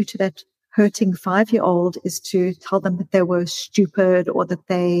not do to that hurting 5-year-old is to tell them that they were stupid or that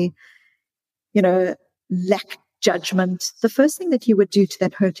they, lack judgment. The first thing that you would do to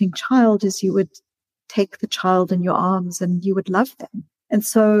that hurting child is you would take the child in your arms and you would love them. And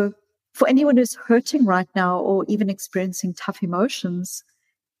so for anyone who's hurting right now or even experiencing tough emotions,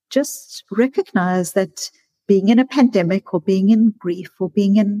 just recognize that being in a pandemic or being in grief or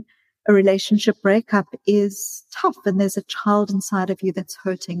being in a relationship breakup is tough. And there's a child inside of you that's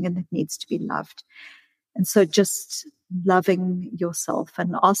hurting and that needs to be loved. And so just loving yourself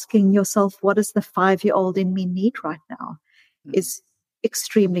and asking yourself, what does the 5-year-old in me need right now, is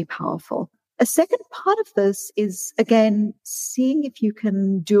extremely powerful. A second part of this is, again, seeing if you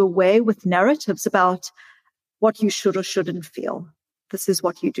can do away with narratives about what you should or shouldn't feel. This is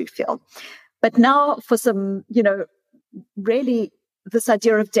what you do feel. But now for some, really this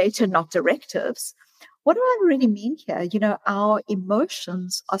idea of data, not directives. What do I really mean here? Our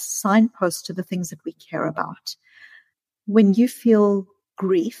emotions are signposts to the things that we care about. When you feel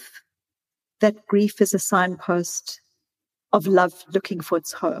grief, that grief is a signpost of love looking for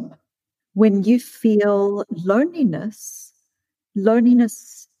its home. When you feel loneliness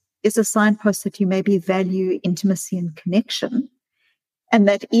is a signpost that you maybe value intimacy and connection, and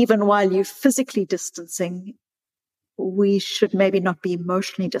that even while you're physically distancing, we should maybe not be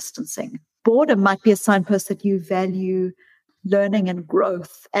emotionally distancing. Boredom might be a signpost that you value learning and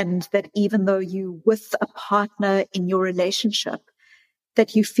growth, and that even though you're with a partner in your relationship,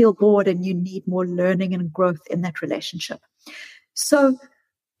 that you feel bored and you need more learning and growth in that relationship. So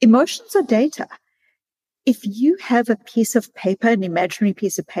emotions are data. If you have a piece of paper, an imaginary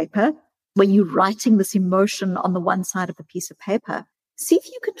piece of paper, where you're writing this emotion on the one side of the piece of paper, see if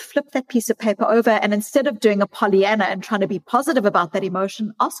you can flip that piece of paper over, and instead of doing a Pollyanna and trying to be positive about that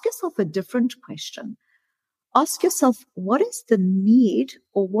emotion, ask yourself a different question. Ask yourself, what is the need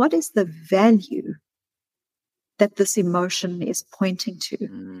or what is the value that this emotion is pointing to?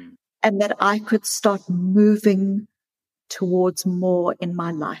 And that I could start moving towards more in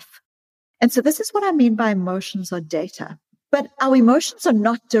my life. And so this is what I mean by emotions are data. But our emotions are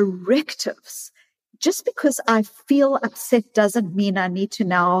not directives. Just because I feel upset doesn't mean I need to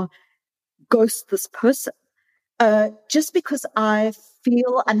now ghost this person. Just because I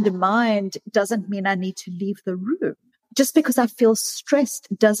feel undermined doesn't mean I need to leave the room. Just because I feel stressed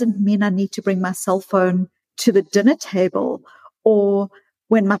doesn't mean I need to bring my cell phone to the dinner table, or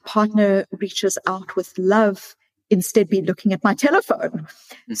when my partner reaches out with love, instead be looking at my telephone.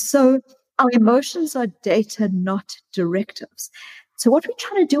 So our emotions are data, not directives. So what we're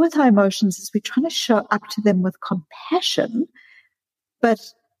trying to do with our emotions is we're trying to show up to them with compassion, but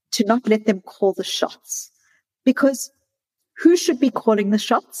to not let them call the shots. Because who should be calling the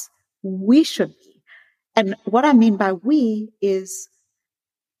shots? We should be. And what I mean by we is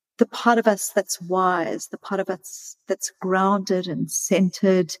the part of us that's wise, the part of us that's grounded and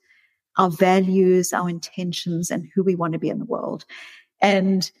centered, our values, our intentions, and who we want to be in the world.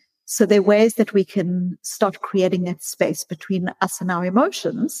 And so there are ways that we can start creating that space between us and our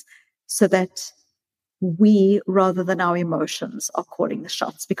emotions so that we, rather than our emotions, are calling the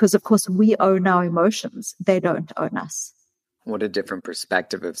shots. Because, of course, we own our emotions. They don't own us. What a different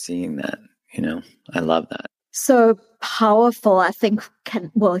perspective of seeing that. I love that. So powerful, I think,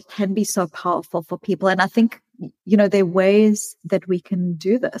 it can be so powerful for people. And I think, there are ways that we can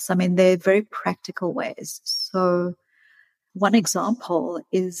do this. I mean, they're very practical ways. So one example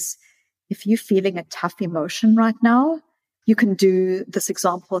is if you're feeling a tough emotion right now, you can do this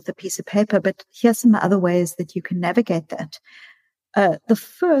example with a piece of paper, but here's some other ways that you can navigate that. The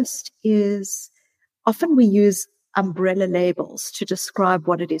first is often we use umbrella labels to describe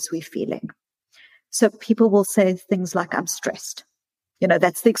what it is we're feeling. So people will say things like, I'm stressed.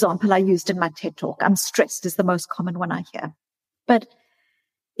 That's the example I used in my TED Talk. I'm stressed is the most common one I hear. But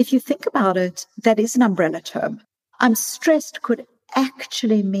if you think about it, that is an umbrella term. I'm stressed could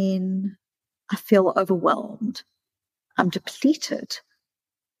actually mean I feel overwhelmed. I'm depleted.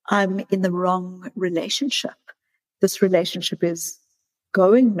 I'm in the wrong relationship. This relationship is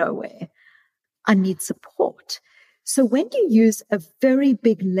going nowhere. I need support. So when you use a very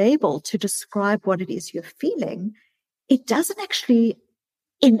big label to describe what it is you're feeling, it doesn't actually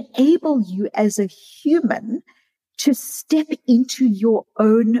enable you as a human to step into your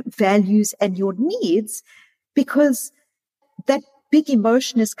own values and your needs, because that big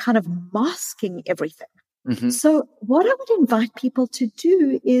emotion is kind of masking everything. Mm-hmm. So what I would invite people to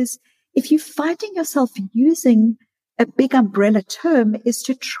do is, if you're finding yourself using a big umbrella term, is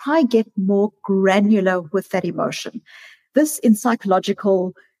to try get more granular with that emotion. This, in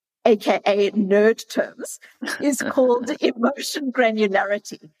psychological, aka nerd terms, is called emotion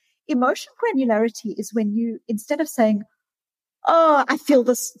granularity. Emotion granularity is when you, instead of saying, oh, I feel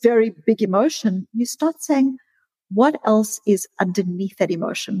this very big emotion, you start saying, what else is underneath that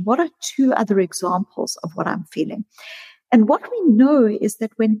emotion? What are two other examples of what I'm feeling? And what we know is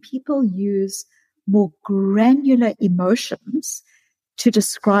that when people use more granular emotions to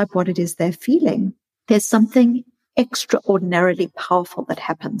describe what it is they're feeling, there's something extraordinarily powerful that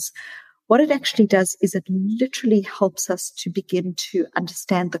happens. What it actually does is it literally helps us to begin to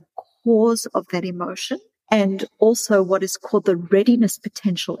understand the cause of that emotion. And also what is called the readiness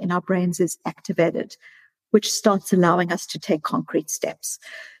potential in our brains is activated, which starts allowing us to take concrete steps.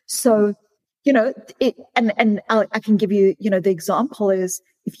 So, I can give you, the example is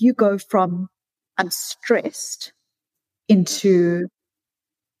if you go from I'm stressed into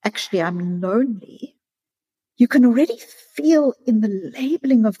actually I'm lonely, you can already feel in the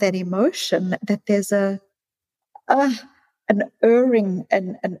labeling of that emotion that there's an erring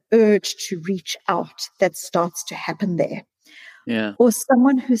and an urge to reach out that starts to happen there. Yeah. Or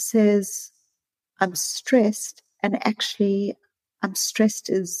someone who says, I'm stressed, and actually I'm stressed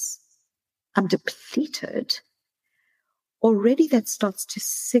is I'm depleted. Already that starts to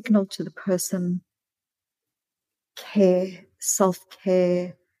signal to the person care,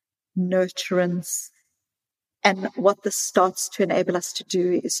 self-care, nurturance. And what this starts to enable us to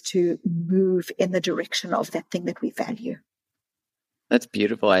do is to move in the direction of that thing that we value. That's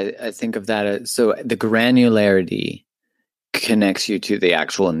beautiful. I think of that as, so the granularity connects you to the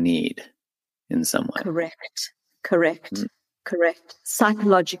actual need in some way. Correct.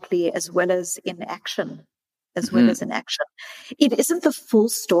 Psychologically as well as in action. It isn't the full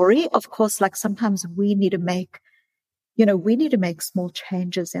story. Of course, like sometimes we need to make small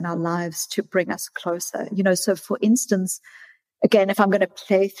changes in our lives to bring us closer. So for instance, again, if I'm going to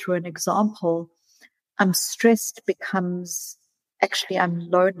play through an example, I'm stressed becomes actually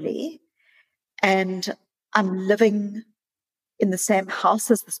I'm lonely and I'm living in the same house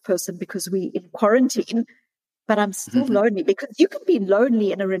as this person because we're in quarantine, but I'm still lonely, because you can be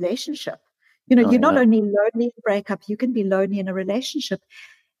lonely in a relationship. You're not only lonely in a breakup, you can be lonely in a relationship.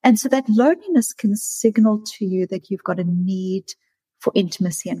 And so that loneliness can signal to you that you've got a need for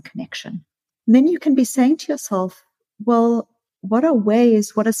intimacy and connection. And then you can be saying to yourself, well, what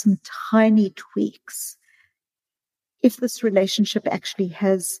are some tiny tweaks? If this relationship actually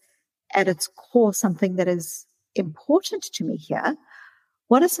has at its core something that is important to me here,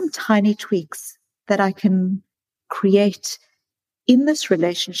 what are some tiny tweaks that I can create in this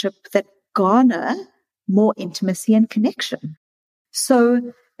relationship that garner more intimacy and connection?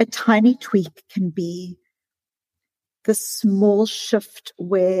 So a tiny tweak can be the small shift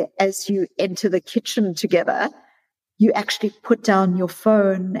where as you enter the kitchen together, you actually put down your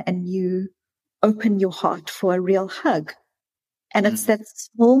phone and you open your heart for a real hug. And it's that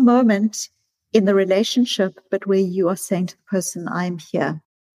small moment in the relationship, but where you are saying to the person, I'm here.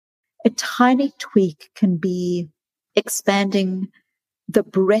 A tiny tweak can be expanding the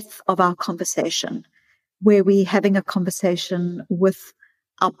breadth of our conversation, where we're having a conversation with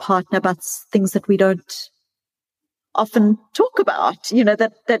our partner about things that we don't often talk about,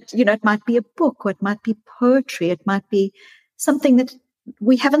 it might be a book, or it might be poetry. It might be something that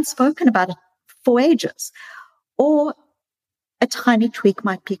we haven't spoken about for ages. Or a tiny tweak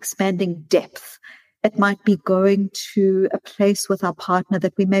might be expanding depth. It might be going to a place with our partner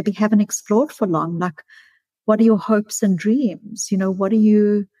that we maybe haven't explored for long, like What are your hopes and dreams? What are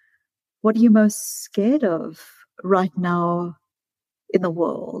you most scared of right now in the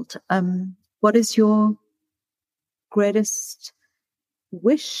world? What is your greatest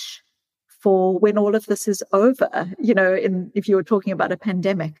wish for when all of this is over? If you were talking about a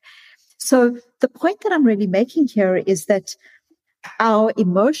pandemic. So the point that I'm really making here is that our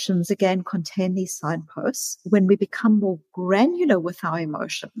emotions, again, contain these signposts. When we become more granular with our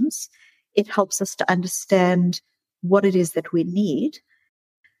emotions, it helps us to understand what it is that we need.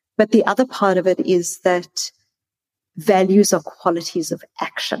 But the other part of it is that values are qualities of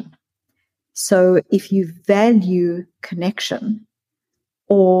action. So if you value connection,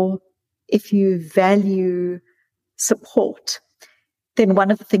 or if you value support, then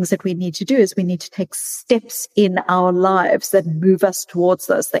one of the things that we need to do is we need to take steps in our lives that move us towards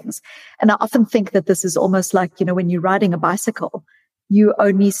those things. And I often think that this is almost like, when you're riding a bicycle, you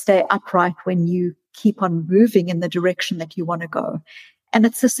only stay upright when you keep on moving in the direction that you want to go. And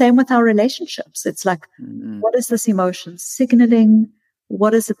it's the same with our relationships. It's like, what is this emotion signaling?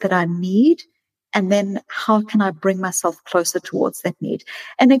 What is it that I need? And then how can I bring myself closer towards that need?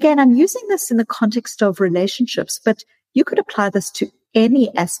 And again, I'm using this in the context of relationships, but you could apply this to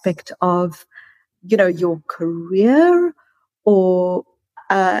any aspect of, your career, or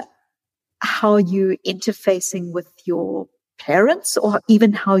how you interfacing with your parents, or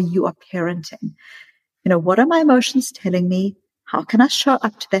even how you are parenting. What are my emotions telling me? How can I show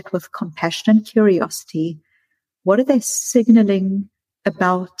up to that with compassion and curiosity? What are they signaling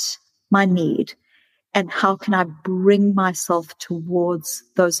about my need? And how can I bring myself towards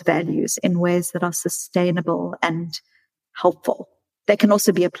those values in ways that are sustainable and helpful? They can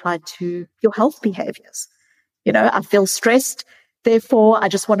also be applied to your health behaviors. I feel stressed, therefore I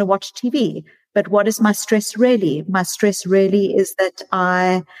just want to watch TV. But what is my stress really? My stress really is that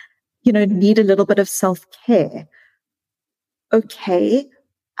I, need a little bit of self-care. Okay,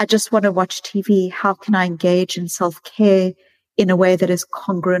 I just want to watch TV. How can I engage in self-care in a way that is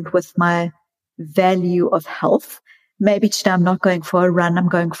congruent with my value of health? Maybe today I'm not going for a run, I'm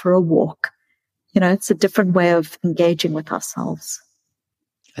going for a walk. It's a different way of engaging with ourselves.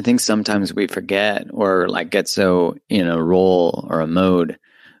 I think sometimes we forget, or get so in a role or a mode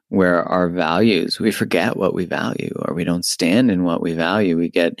where our values, we forget what we value, or we don't stand in what we value. We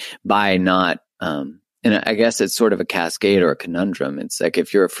get by not, and I guess it's sort of a cascade or a conundrum. It's like,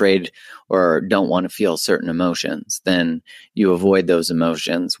 if you're afraid or don't want to feel certain emotions, then you avoid those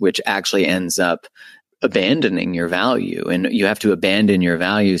emotions, which actually ends up abandoning your value. And you have to abandon your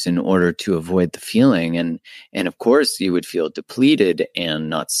values in order to avoid the feeling. And of course you would feel depleted and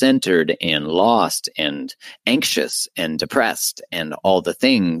not centered and lost and anxious and depressed and all the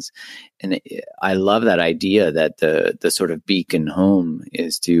things. And I love that idea that the sort of beacon home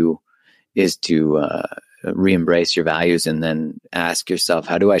is to re-embrace your values, and then ask yourself,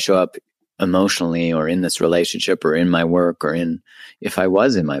 how do I show up emotionally, or in this relationship, or in my work, or if I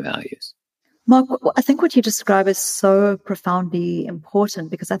was in my values? Mark, I think what you describe is so profoundly important,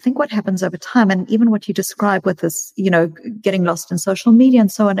 because I think what happens over time, and even what you describe with this, getting lost in social media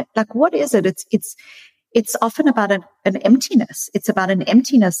and so on, what is it? It's often about an emptiness. It's about an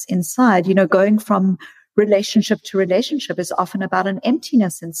emptiness inside. Going from relationship to relationship is often about an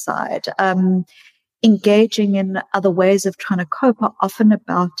emptiness inside. Engaging in other ways of trying to cope are often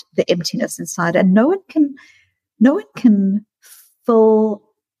about the emptiness inside, and no one can fill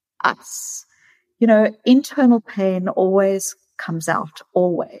us. Internal pain always comes out,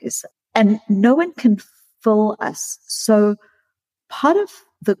 always, and no one can fill us. So part of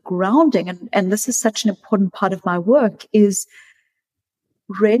the grounding, and this is such an important part of my work, is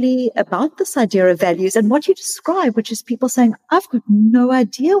really about this idea of values and what you describe, which is people saying, I've got no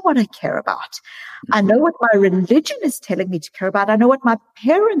idea what I care about. I know what my religion is telling me to care about. I know what my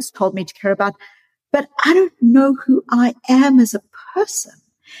parents told me to care about, but I don't know who I am as a person,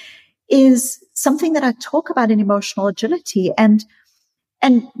 is something that I talk about in emotional agility. And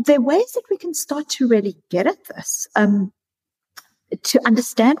there are ways that we can start to really get at this, to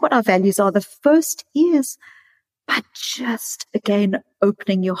understand what our values are. The first is by just, again,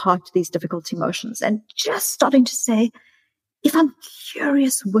 opening your heart to these difficult emotions and just starting to say, if I'm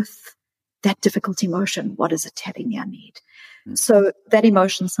curious with that difficult emotion, what is it telling me I need? Mm-hmm. So that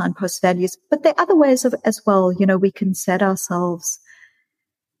emotion signposts values. But there are other ways of as well. We can set ourselves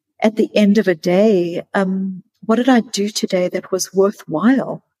at the end of a day, what did I do today that was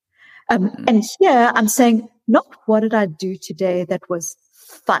worthwhile? And here I'm saying, not what did I do today that was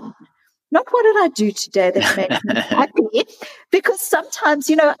fun? Not what did I do today that made me happy? Because sometimes,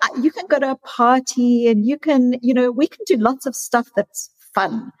 you can go to a party and we can do lots of stuff that's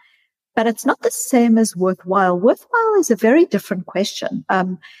fun. but it's not the same as worthwhile. Worthwhile is a very different question.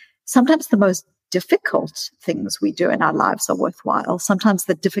 Sometimes the most difficult things we do in our lives are worthwhile. Sometimes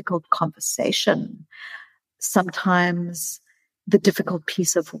the difficult conversation, sometimes the difficult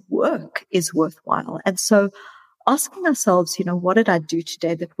piece of work is worthwhile. And so asking ourselves, what did I do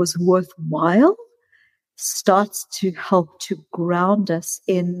today that was worthwhile, starts to help to ground us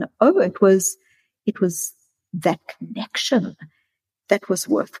in, it was that connection that was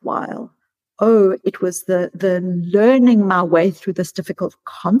worthwhile. It was the learning my way through this difficult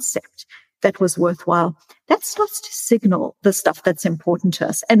concept that was worthwhile. That starts to signal the stuff that's important to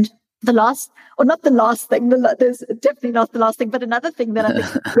us. And there's definitely not the last thing, but another thing that I think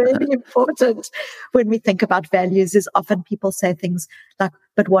is really important when we think about values is often people say things like,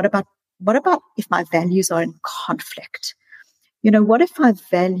 but what about if my values are in conflict? What if I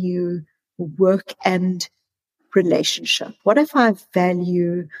value work and relationship? What if I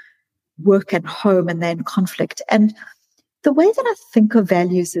value work and home and they're in conflict? And the way that I think of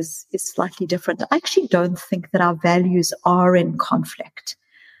values is slightly different. I actually don't think that our values are in conflict.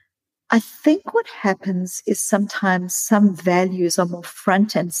 I think what happens is sometimes some values are more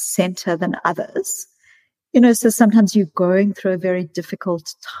front and center than others. So sometimes you're going through a very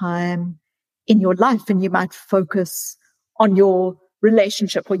difficult time in your life and you might focus on your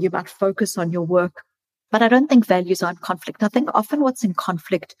relationship or you might focus on your work. But I don't think values are in conflict. I think often what's in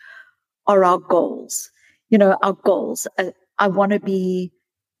conflict are our goals. Our goals. I want to be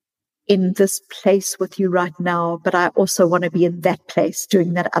in this place with you right now, but I also want to be in that place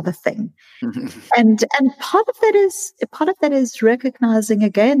doing that other thing. And part of that is recognizing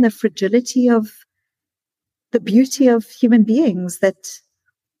again the fragility of the beauty of human beings, that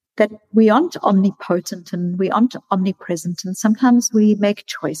we aren't omnipotent and we aren't omnipresent, and sometimes we make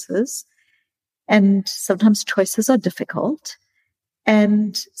choices, and sometimes choices are difficult,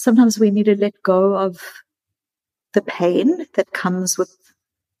 and sometimes we need to let go of the pain that comes with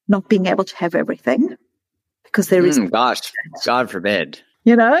not being able to have everything, because there is God forbid.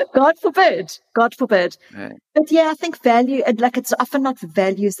 God forbid. Right. But yeah, I think value, and it's often not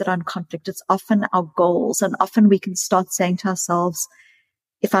values that are in conflict. It's often our goals. And often we can start saying to ourselves,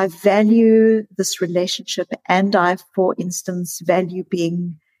 if I value this relationship and I, for instance, value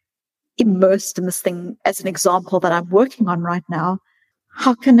being immersed in this thing as an example that I'm working on right now,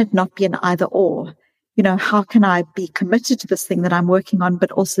 how can it not be an either or? How can I be committed to this thing that I'm working on,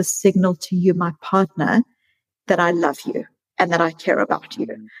 but also signal to you, my partner, that I love you and that I care about you?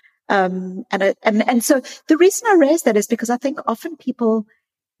 And so the reason I raise that is because I think often people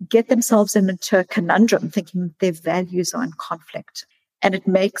get themselves into a conundrum thinking their values are in conflict, and it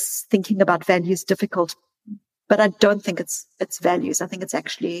makes thinking about values difficult. But I don't think it's values. I think it's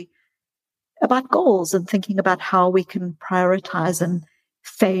actually about goals and thinking about how we can prioritize and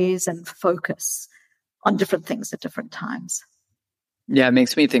phase and focus on different things at different times. Yeah, it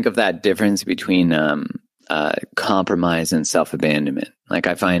makes me think of that difference between compromise and self-abandonment. Like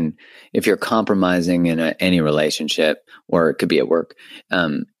I find if you're compromising in any relationship, or it could be at work,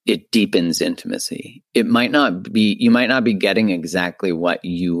 it deepens intimacy. You might not be getting exactly what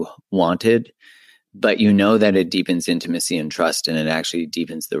you wanted, but that it deepens intimacy and trust, and it actually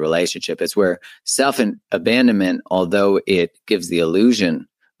deepens the relationship. It's where self-abandonment, although it gives the illusion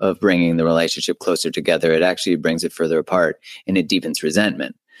of bringing the relationship closer together, it actually brings it further apart, and it deepens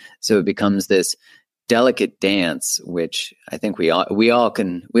resentment. So it becomes this delicate dance, which I think we all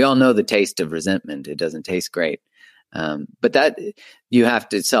know the taste of resentment. It doesn't taste great. But that you have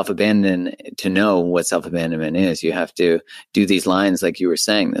to self-abandon to know what self-abandonment is. You have to do these lines, like you were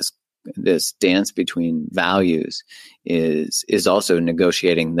saying, this dance between values is also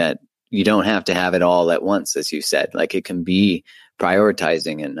negotiating that you don't have to have it all at once, as you said. Like it can be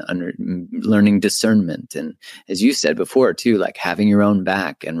prioritizing and learning discernment. And as you said before too, like having your own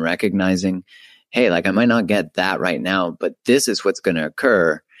back and recognizing, hey, like I might not get that right now, but this is what's going to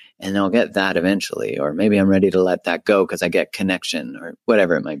occur, and I'll get that eventually. Or maybe I'm ready to let that go because I get connection, or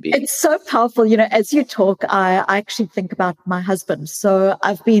whatever it might be. It's so powerful. As you talk, I actually think about my husband. So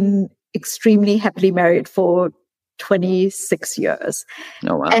I've been extremely happily married for 26 years.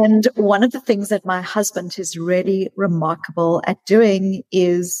 Oh, wow. And one of the things that my husband is really remarkable at doing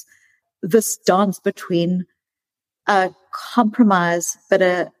is this dance between a compromise, but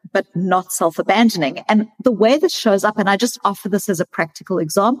not self-abandoning. And the way this shows up, and I just offer this as a practical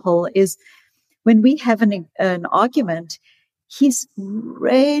example, is when we have an argument, he's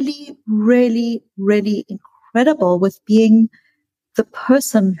really, really, really incredible with being the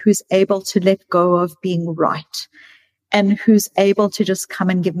person who's able to let go of being right, and who's able to just come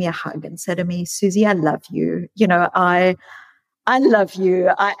and give me a hug and say to me, Susie, I love you. I love you.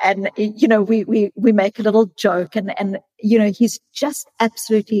 We make a little joke and he's just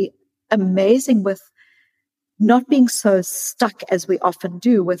absolutely amazing with not being so stuck as we often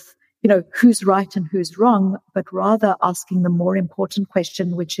do with, who's right and who's wrong, but rather asking the more important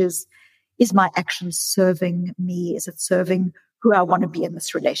question, which is my action serving me? Is it serving who I want to be in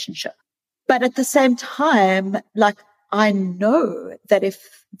this relationship? But at the same time, like, I know that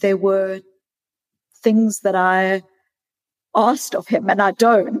if there were things that I asked of him and I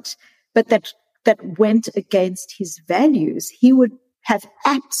don't, but that went against his values, he would have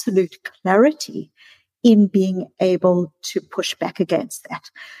absolute clarity in being able to push back against that.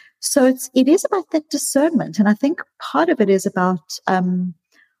 So it is about that discernment. And I think part of it is about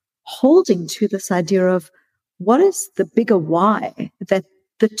holding to this idea of what is the bigger why that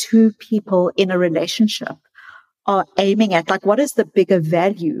the two people in a relationship are aiming at. Like, what is the bigger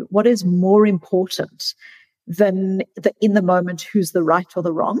value? What is more important than in the moment who's the right or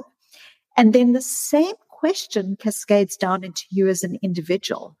the wrong? And then the same question cascades down into you as an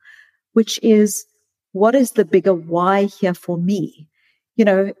individual, which is, what is the bigger why here for me?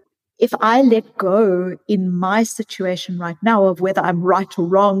 If I let go in my situation right now of whether I'm right or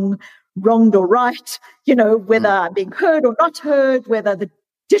wrong, wronged or right, whether I'm being heard or not heard, whether the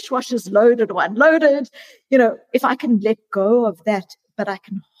dishwasher's loaded or unloaded, if I can let go of that, but I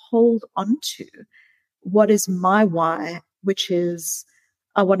can hold on to what is my why, which is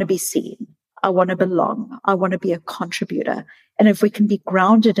I want to be seen. I want to belong. I want to be a contributor. And if we can be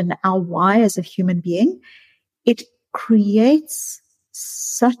grounded in our why as a human being, it creates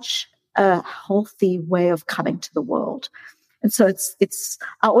such a healthy way of coming to the world. And so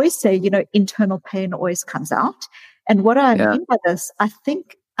I always say, internal pain always comes out. And what I mean by this, I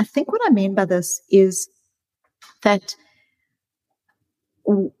think what I mean by this is that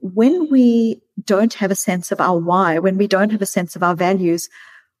when we don't have a sense of our why, when we don't have a sense of our values,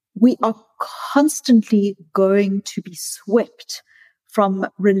 we are constantly going to be swept from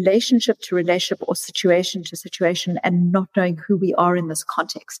relationship to relationship or situation to situation and not knowing who we are in this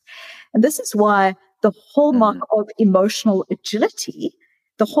context. And this is why the hallmark of emotional agility,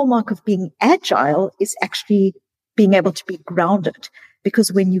 the hallmark of being agile, is actually being able to be grounded.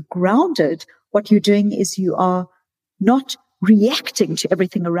 Because when you're grounded, what you're doing is you are not reacting to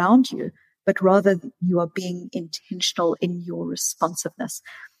everything around you, but rather you are being intentional in your responsiveness.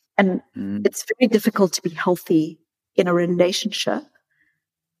 And it's very difficult to be healthy in a relationship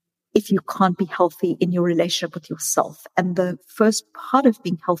if you can't be healthy in your relationship with yourself. And the first part of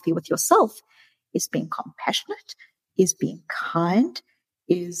being healthy with yourself is being compassionate, is being kind,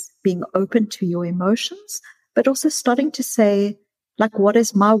 is being open to your emotions, but also starting to say, like, what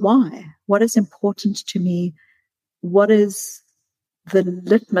is my why? What is important to me? What is the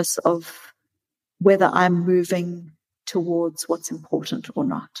litmus of whether I'm moving towards what's important or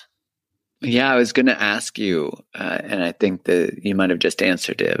not? Yeah, I was going to ask you, and I think that you might have just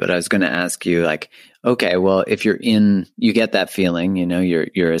answered it, but I was going to ask you, like, okay, well, if you get that feeling,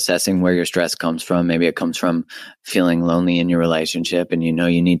 you're assessing where your stress comes from. Maybe it comes from feeling lonely in your relationship, and you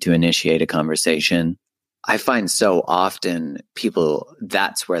need to initiate a conversation. I find so often people,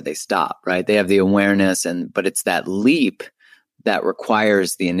 that's where they stop, right? They have the awareness, but it's that leap that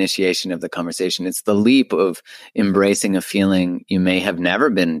requires the initiation of the conversation. It's the leap of embracing a feeling you may have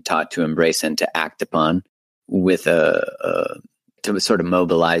never been taught to embrace and to act upon with to sort of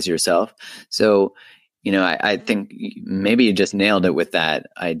mobilize yourself. So, I think maybe you just nailed it with that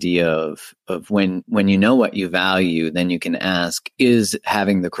idea of when you know what you value, then you can ask, is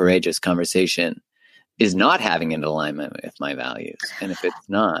having the courageous conversation, is not having an alignment with my values? And if it's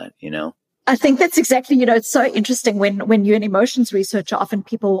not, I think that's exactly, it's so interesting when you're an emotions researcher, often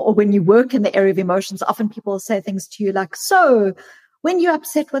people, or when you work in the area of emotions, often people say things to you like, so when you're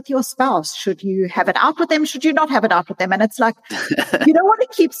upset with your spouse, should you have it out with them? Should you not have it out with them? And it's like, you don't want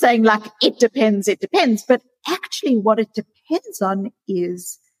to keep saying like, it depends. But actually what it depends on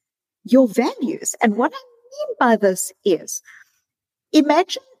is your values. And what I mean by this is,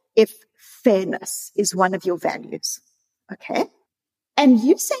 imagine if fairness is one of your values, okay? And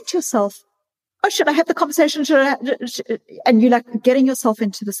you say to yourself, oh, should I have the conversation? And you're like getting yourself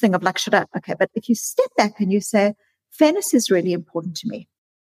into this thing of like, should I? Okay. But if you step back and you say, fairness is really important to me,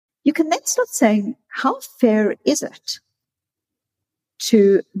 you can then start saying, how fair is it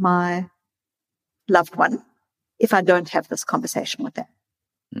to my loved one if I don't have this conversation with them?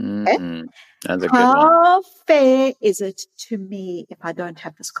 Okay? That's a good one. How fair is it to me if I don't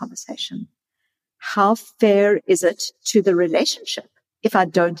have this conversation? How fair is it to the relationship if I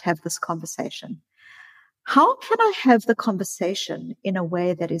don't have this conversation? How can I have the conversation in a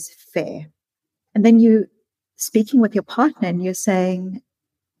way that is fair? And then you speaking with your partner and you're saying,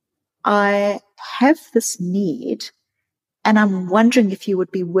 I have this need and I'm wondering if you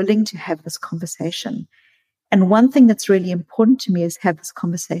would be willing to have this conversation. And one thing that's really important to me is have this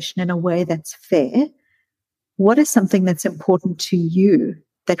conversation in a way that's fair. What is something that's important to you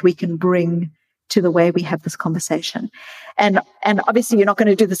that we can bring to the way we have this conversation? And obviously you're not going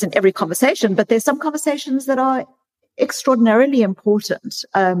to do this in every conversation, but there's some conversations that are extraordinarily important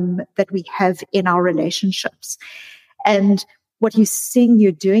that we have in our relationships. And what you're seeing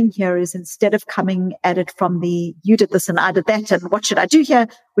you're doing here is, instead of coming at it from the you did this and I did that and what should I do here,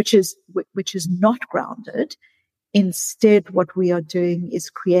 which is not grounded, instead what we are doing is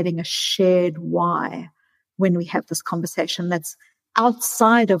creating a shared why when we have this conversation that's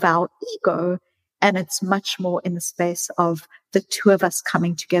outside of our ego, and it's much more in the space of the two of us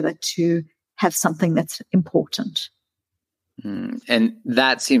coming together to have something that's important. And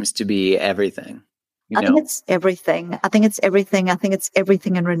that seems to be everything. I think it's everything. I think it's everything. I think it's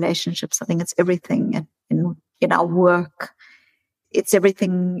everything in relationships. I think it's everything in our work. It's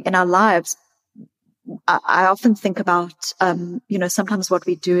everything in our lives. I often think about, sometimes what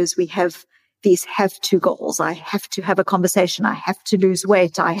we do is we have these have-to goals. I have to have a conversation. I have to lose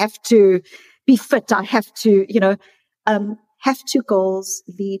weight. I have to be fit. I have to, have-to goals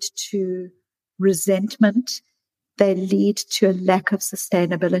lead to resentment. They lead to a lack of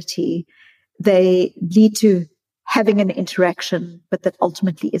sustainability. They lead to having an interaction, but that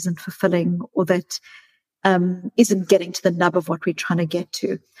ultimately isn't fulfilling, or that isn't getting to the nub of what we're trying to get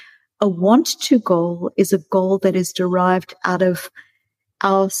to. A want-to goal is a goal that is derived out of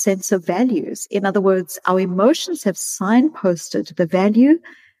our sense of values. In other words, our emotions have signposted the value,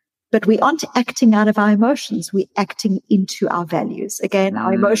 but we aren't acting out of our emotions. We're acting into our values. Again,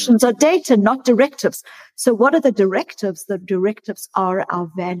 our emotions are data, not directives. So what are the directives? The directives are our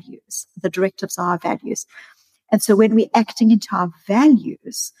values. The directives are our values. And so when we're acting into our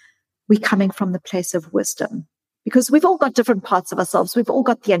values, we're coming from the place of wisdom, because we've all got different parts of ourselves. We've all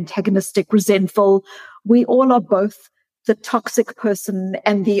got the antagonistic, resentful. We all are both the toxic person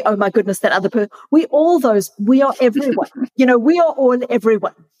and the, oh my goodness, that other person. We are everyone. We are all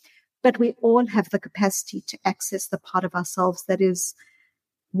everyone. But we all have the capacity to access the part of ourselves that is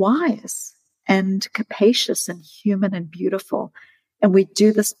wise and capacious and human and beautiful. And we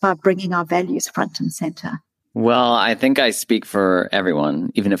do this by bringing our values front and center. Well, I think I speak for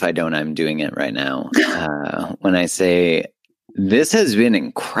everyone. Even if I don't, I'm doing it right now. When I say this has been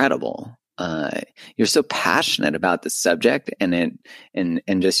incredible. You're so passionate about the subject and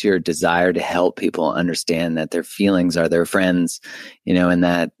just your desire to help people understand that their feelings are their friends, and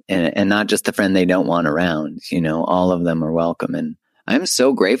that, and not just the friend they don't want around, all of them are welcome. And I'm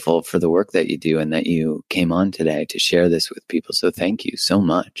so grateful for the work that you do and that you came on today to share this with people. So thank you so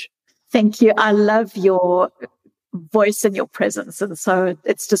much. Thank you. I love your voice and your presence. And so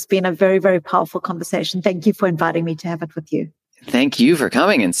it's just been a very, very powerful conversation. Thank you for inviting me to have it with you. Thank you for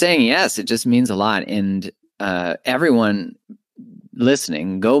coming and saying yes. It just means a lot. And everyone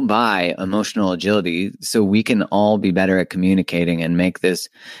listening, go buy Emotional Agility so we can all be better at communicating and make this.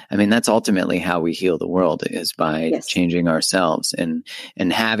 I mean, that's ultimately how we heal the world, is by changing ourselves and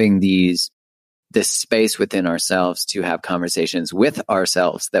having this space within ourselves to have conversations with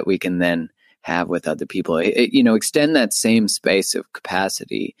ourselves that we can then have with other people. Extend that same space of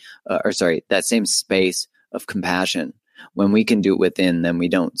capacity, that same space of compassion. When we can do it within, then we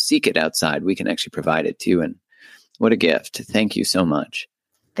don't seek it outside. We can actually provide it too. And what a gift. Thank you so much.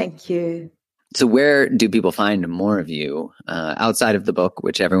 Thank you. So where do people find more of you outside of the book,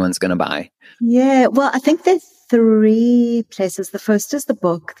 which everyone's going to buy? Yeah, well, I think there's 3 places. The first is the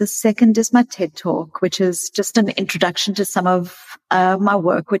book. The second is my TED Talk, which is just an introduction to some of my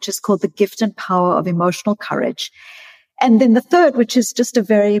work, which is called The Gift and Power of Emotional Courage. And then the third, which is just a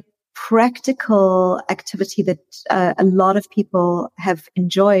very practical activity that a lot of people have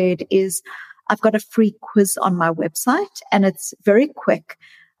enjoyed, is I've got a free quiz on my website, and it's very quick.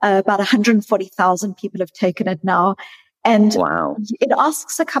 About 140,000 people have taken it now. And wow. It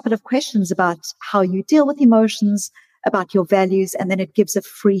asks a couple of questions about how you deal with emotions, about your values, and then it gives a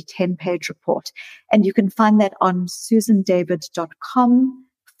free 10-page report. And you can find that on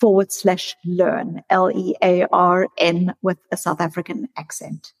susandavid.com/learn, LEARN, with a South African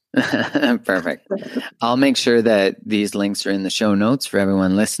accent. Perfect. I'll make sure that these links are in the show notes for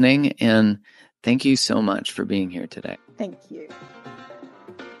everyone listening. And thank you so much for being here today. Thank you.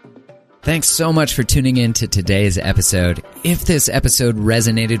 Thanks so much for tuning in to today's episode. If this episode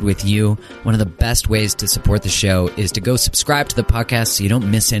resonated with you, one of the best ways to support the show is to go subscribe to the podcast so you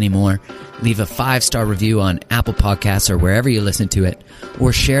don't miss any more. Leave a 5-star review on Apple Podcasts or wherever you listen to it,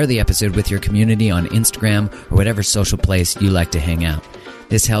 or share the episode with your community on Instagram or whatever social place you like to hang out.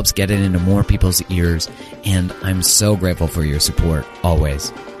 This helps get it into more people's ears, and I'm so grateful for your support, always.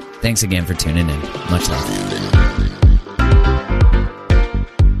 Thanks again for tuning in. Much love.